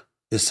smoke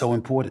is so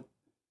important.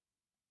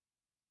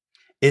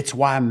 It's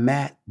why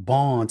Matt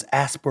Barnes'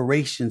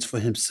 aspirations for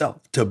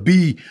himself to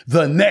be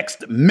the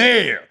next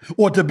mayor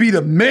or to be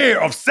the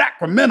mayor of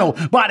Sacramento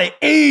by the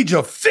age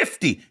of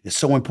 50 is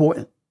so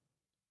important.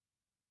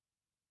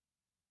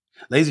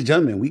 Ladies and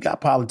gentlemen, we got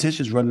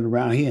politicians running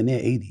around here in their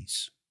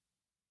 80s.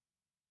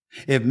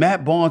 If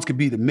Matt Barnes could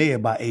be the mayor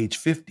by age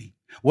 50,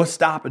 what's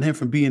stopping him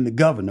from being the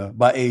governor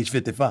by age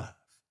 55?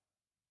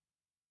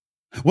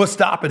 What's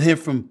stopping him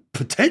from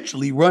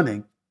potentially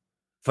running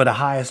for the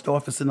highest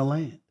office in the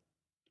land?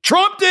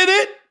 Trump did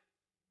it.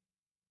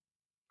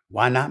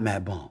 Why not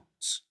Matt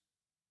Barnes?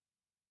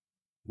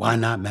 Why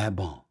not Matt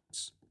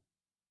Barnes?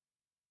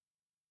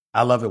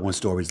 I love it when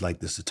stories like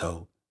this are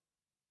told.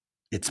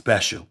 It's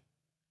special.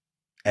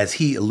 As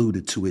he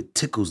alluded to, it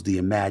tickles the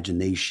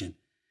imagination,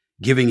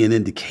 giving an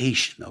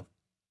indication of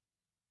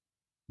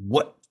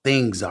what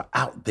things are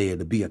out there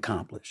to be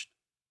accomplished.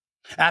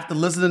 After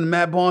listening to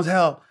Matt Barnes,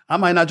 hell, I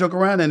might not joke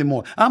around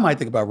anymore. I might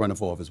think about running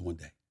for office one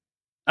day.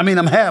 I mean,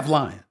 I'm half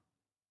lying.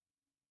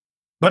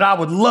 But I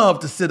would love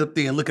to sit up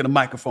there and look at a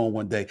microphone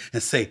one day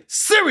and say,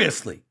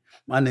 seriously,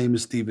 my name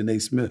is Stephen A.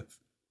 Smith,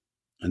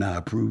 and I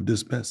approve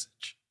this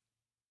message.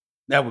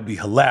 That would be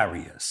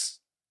hilarious.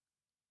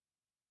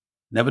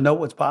 Never know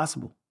what's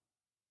possible.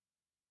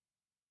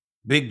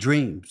 Big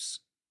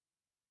dreams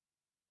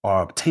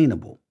are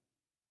obtainable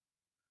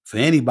for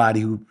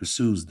anybody who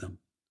pursues them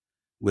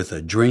with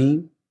a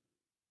dream,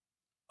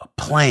 a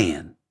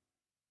plan,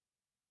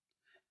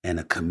 and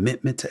a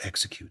commitment to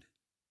execute it.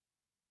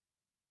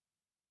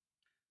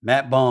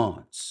 Matt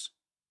Barnes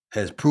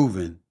has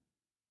proven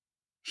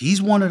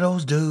he's one of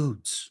those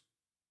dudes.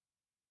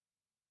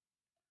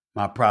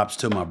 My props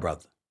to my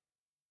brother.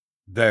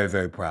 Very,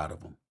 very proud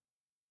of him.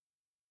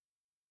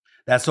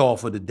 That's all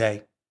for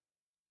today.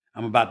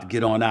 I'm about to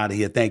get on out of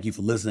here. Thank you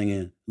for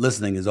listening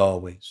as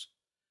always.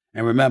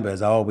 And remember,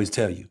 as I always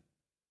tell you,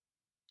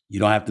 you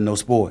don't have to know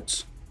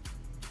sports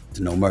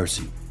to know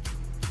mercy.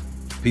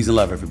 Peace and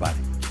love, everybody.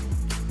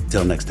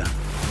 Till next time.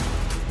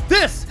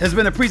 This has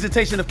been a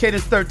presentation of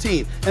Cadence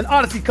 13, an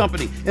Odyssey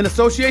company in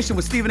association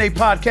with Stephen A.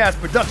 Podcast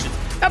Productions.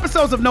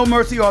 Episodes of No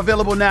Mercy are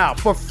available now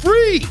for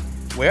free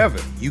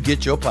wherever you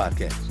get your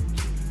podcasts.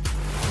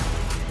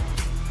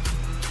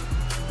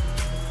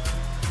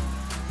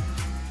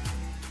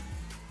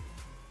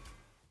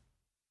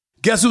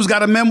 Guess who's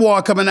got a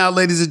memoir coming out,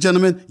 ladies and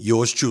gentlemen?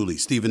 Yours truly,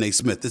 Stephen A.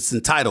 Smith. It's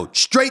entitled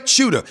Straight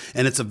Shooter,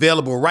 and it's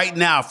available right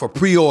now for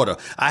pre-order.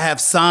 I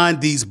have signed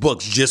these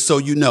books, just so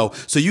you know,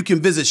 so you can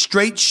visit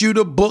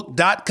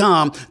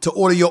straightshooterbook.com to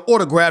order your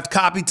autographed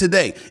copy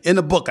today. In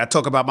the book, I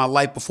talk about my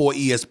life before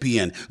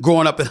ESPN,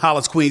 growing up in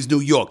Hollis, Queens, New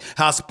York,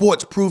 how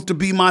sports proved to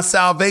be my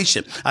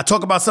salvation. I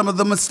talk about some of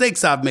the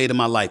mistakes I've made in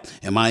my life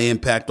and my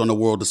impact on the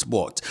world of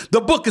sports.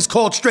 The book is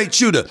called Straight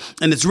Shooter,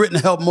 and it's written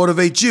to help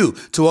motivate you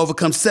to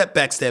overcome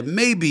setbacks that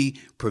maybe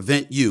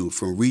prevent you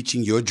from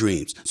reaching your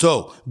dreams.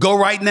 So go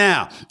right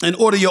now and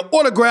order your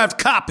autographed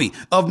copy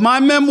of my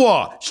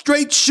memoir,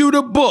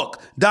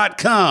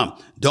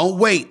 straightshooterbook.com. Don't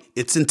wait.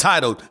 It's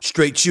entitled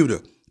Straight Shooter.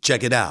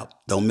 Check it out.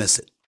 Don't miss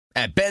it.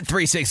 At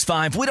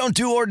Bet365, we don't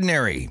do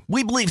ordinary.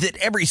 We believe that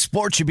every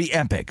sport should be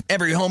epic.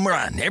 Every home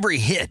run, every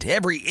hit,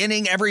 every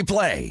inning, every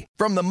play.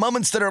 From the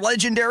moments that are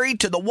legendary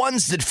to the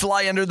ones that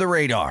fly under the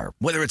radar.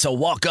 Whether it's a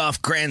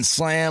walk-off grand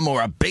slam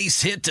or a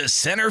base hit to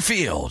center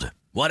field.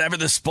 Whatever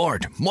the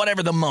sport,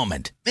 whatever the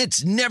moment,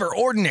 it's never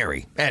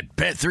ordinary at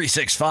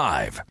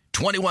Bet365.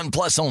 21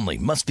 plus only.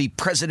 Must be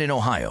present in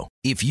Ohio.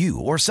 If you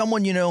or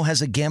someone you know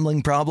has a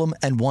gambling problem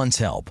and wants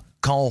help,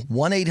 call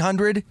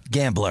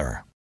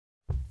 1-800-GAMBLER.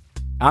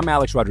 I'm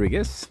Alex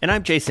Rodriguez. And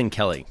I'm Jason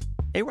Kelly.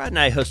 A-Rod and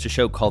I host a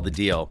show called The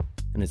Deal,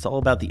 and it's all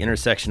about the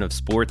intersection of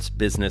sports,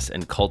 business,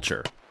 and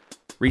culture.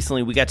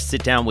 Recently, we got to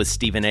sit down with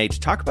Stephen A. to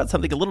talk about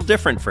something a little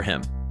different for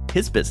him.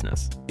 His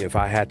business. If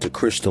I had to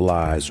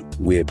crystallize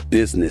where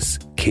business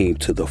came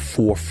to the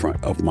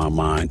forefront of my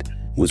mind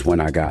was when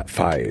I got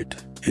fired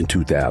in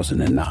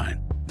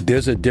 2009.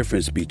 There's a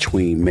difference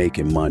between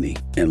making money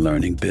and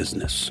learning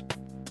business.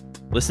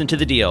 Listen to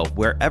The Deal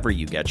wherever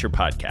you get your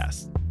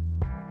podcasts.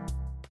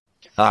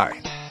 Hi,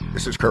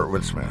 this is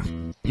Kurtwood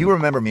Smith. You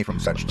remember me from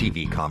such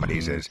TV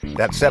comedies as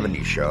That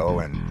 70s Show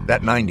and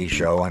That 90s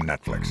Show on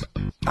Netflix.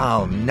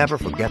 I'll never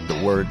forget the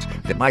words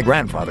that my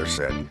grandfather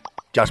said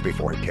just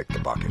before he kicked the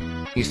bucket.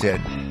 He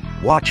said,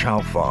 "Watch how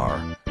far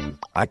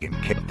I can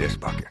kick this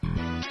bucket."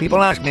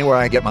 People ask me where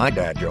I get my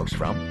dad jokes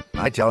from.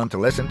 I tell them to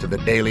listen to the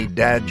Daily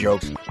Dad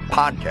Jokes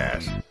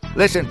podcast.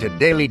 Listen to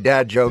Daily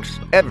Dad Jokes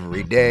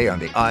every day on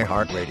the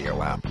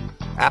iHeartRadio app,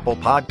 Apple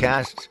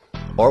Podcasts,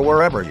 or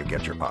wherever you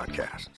get your podcasts.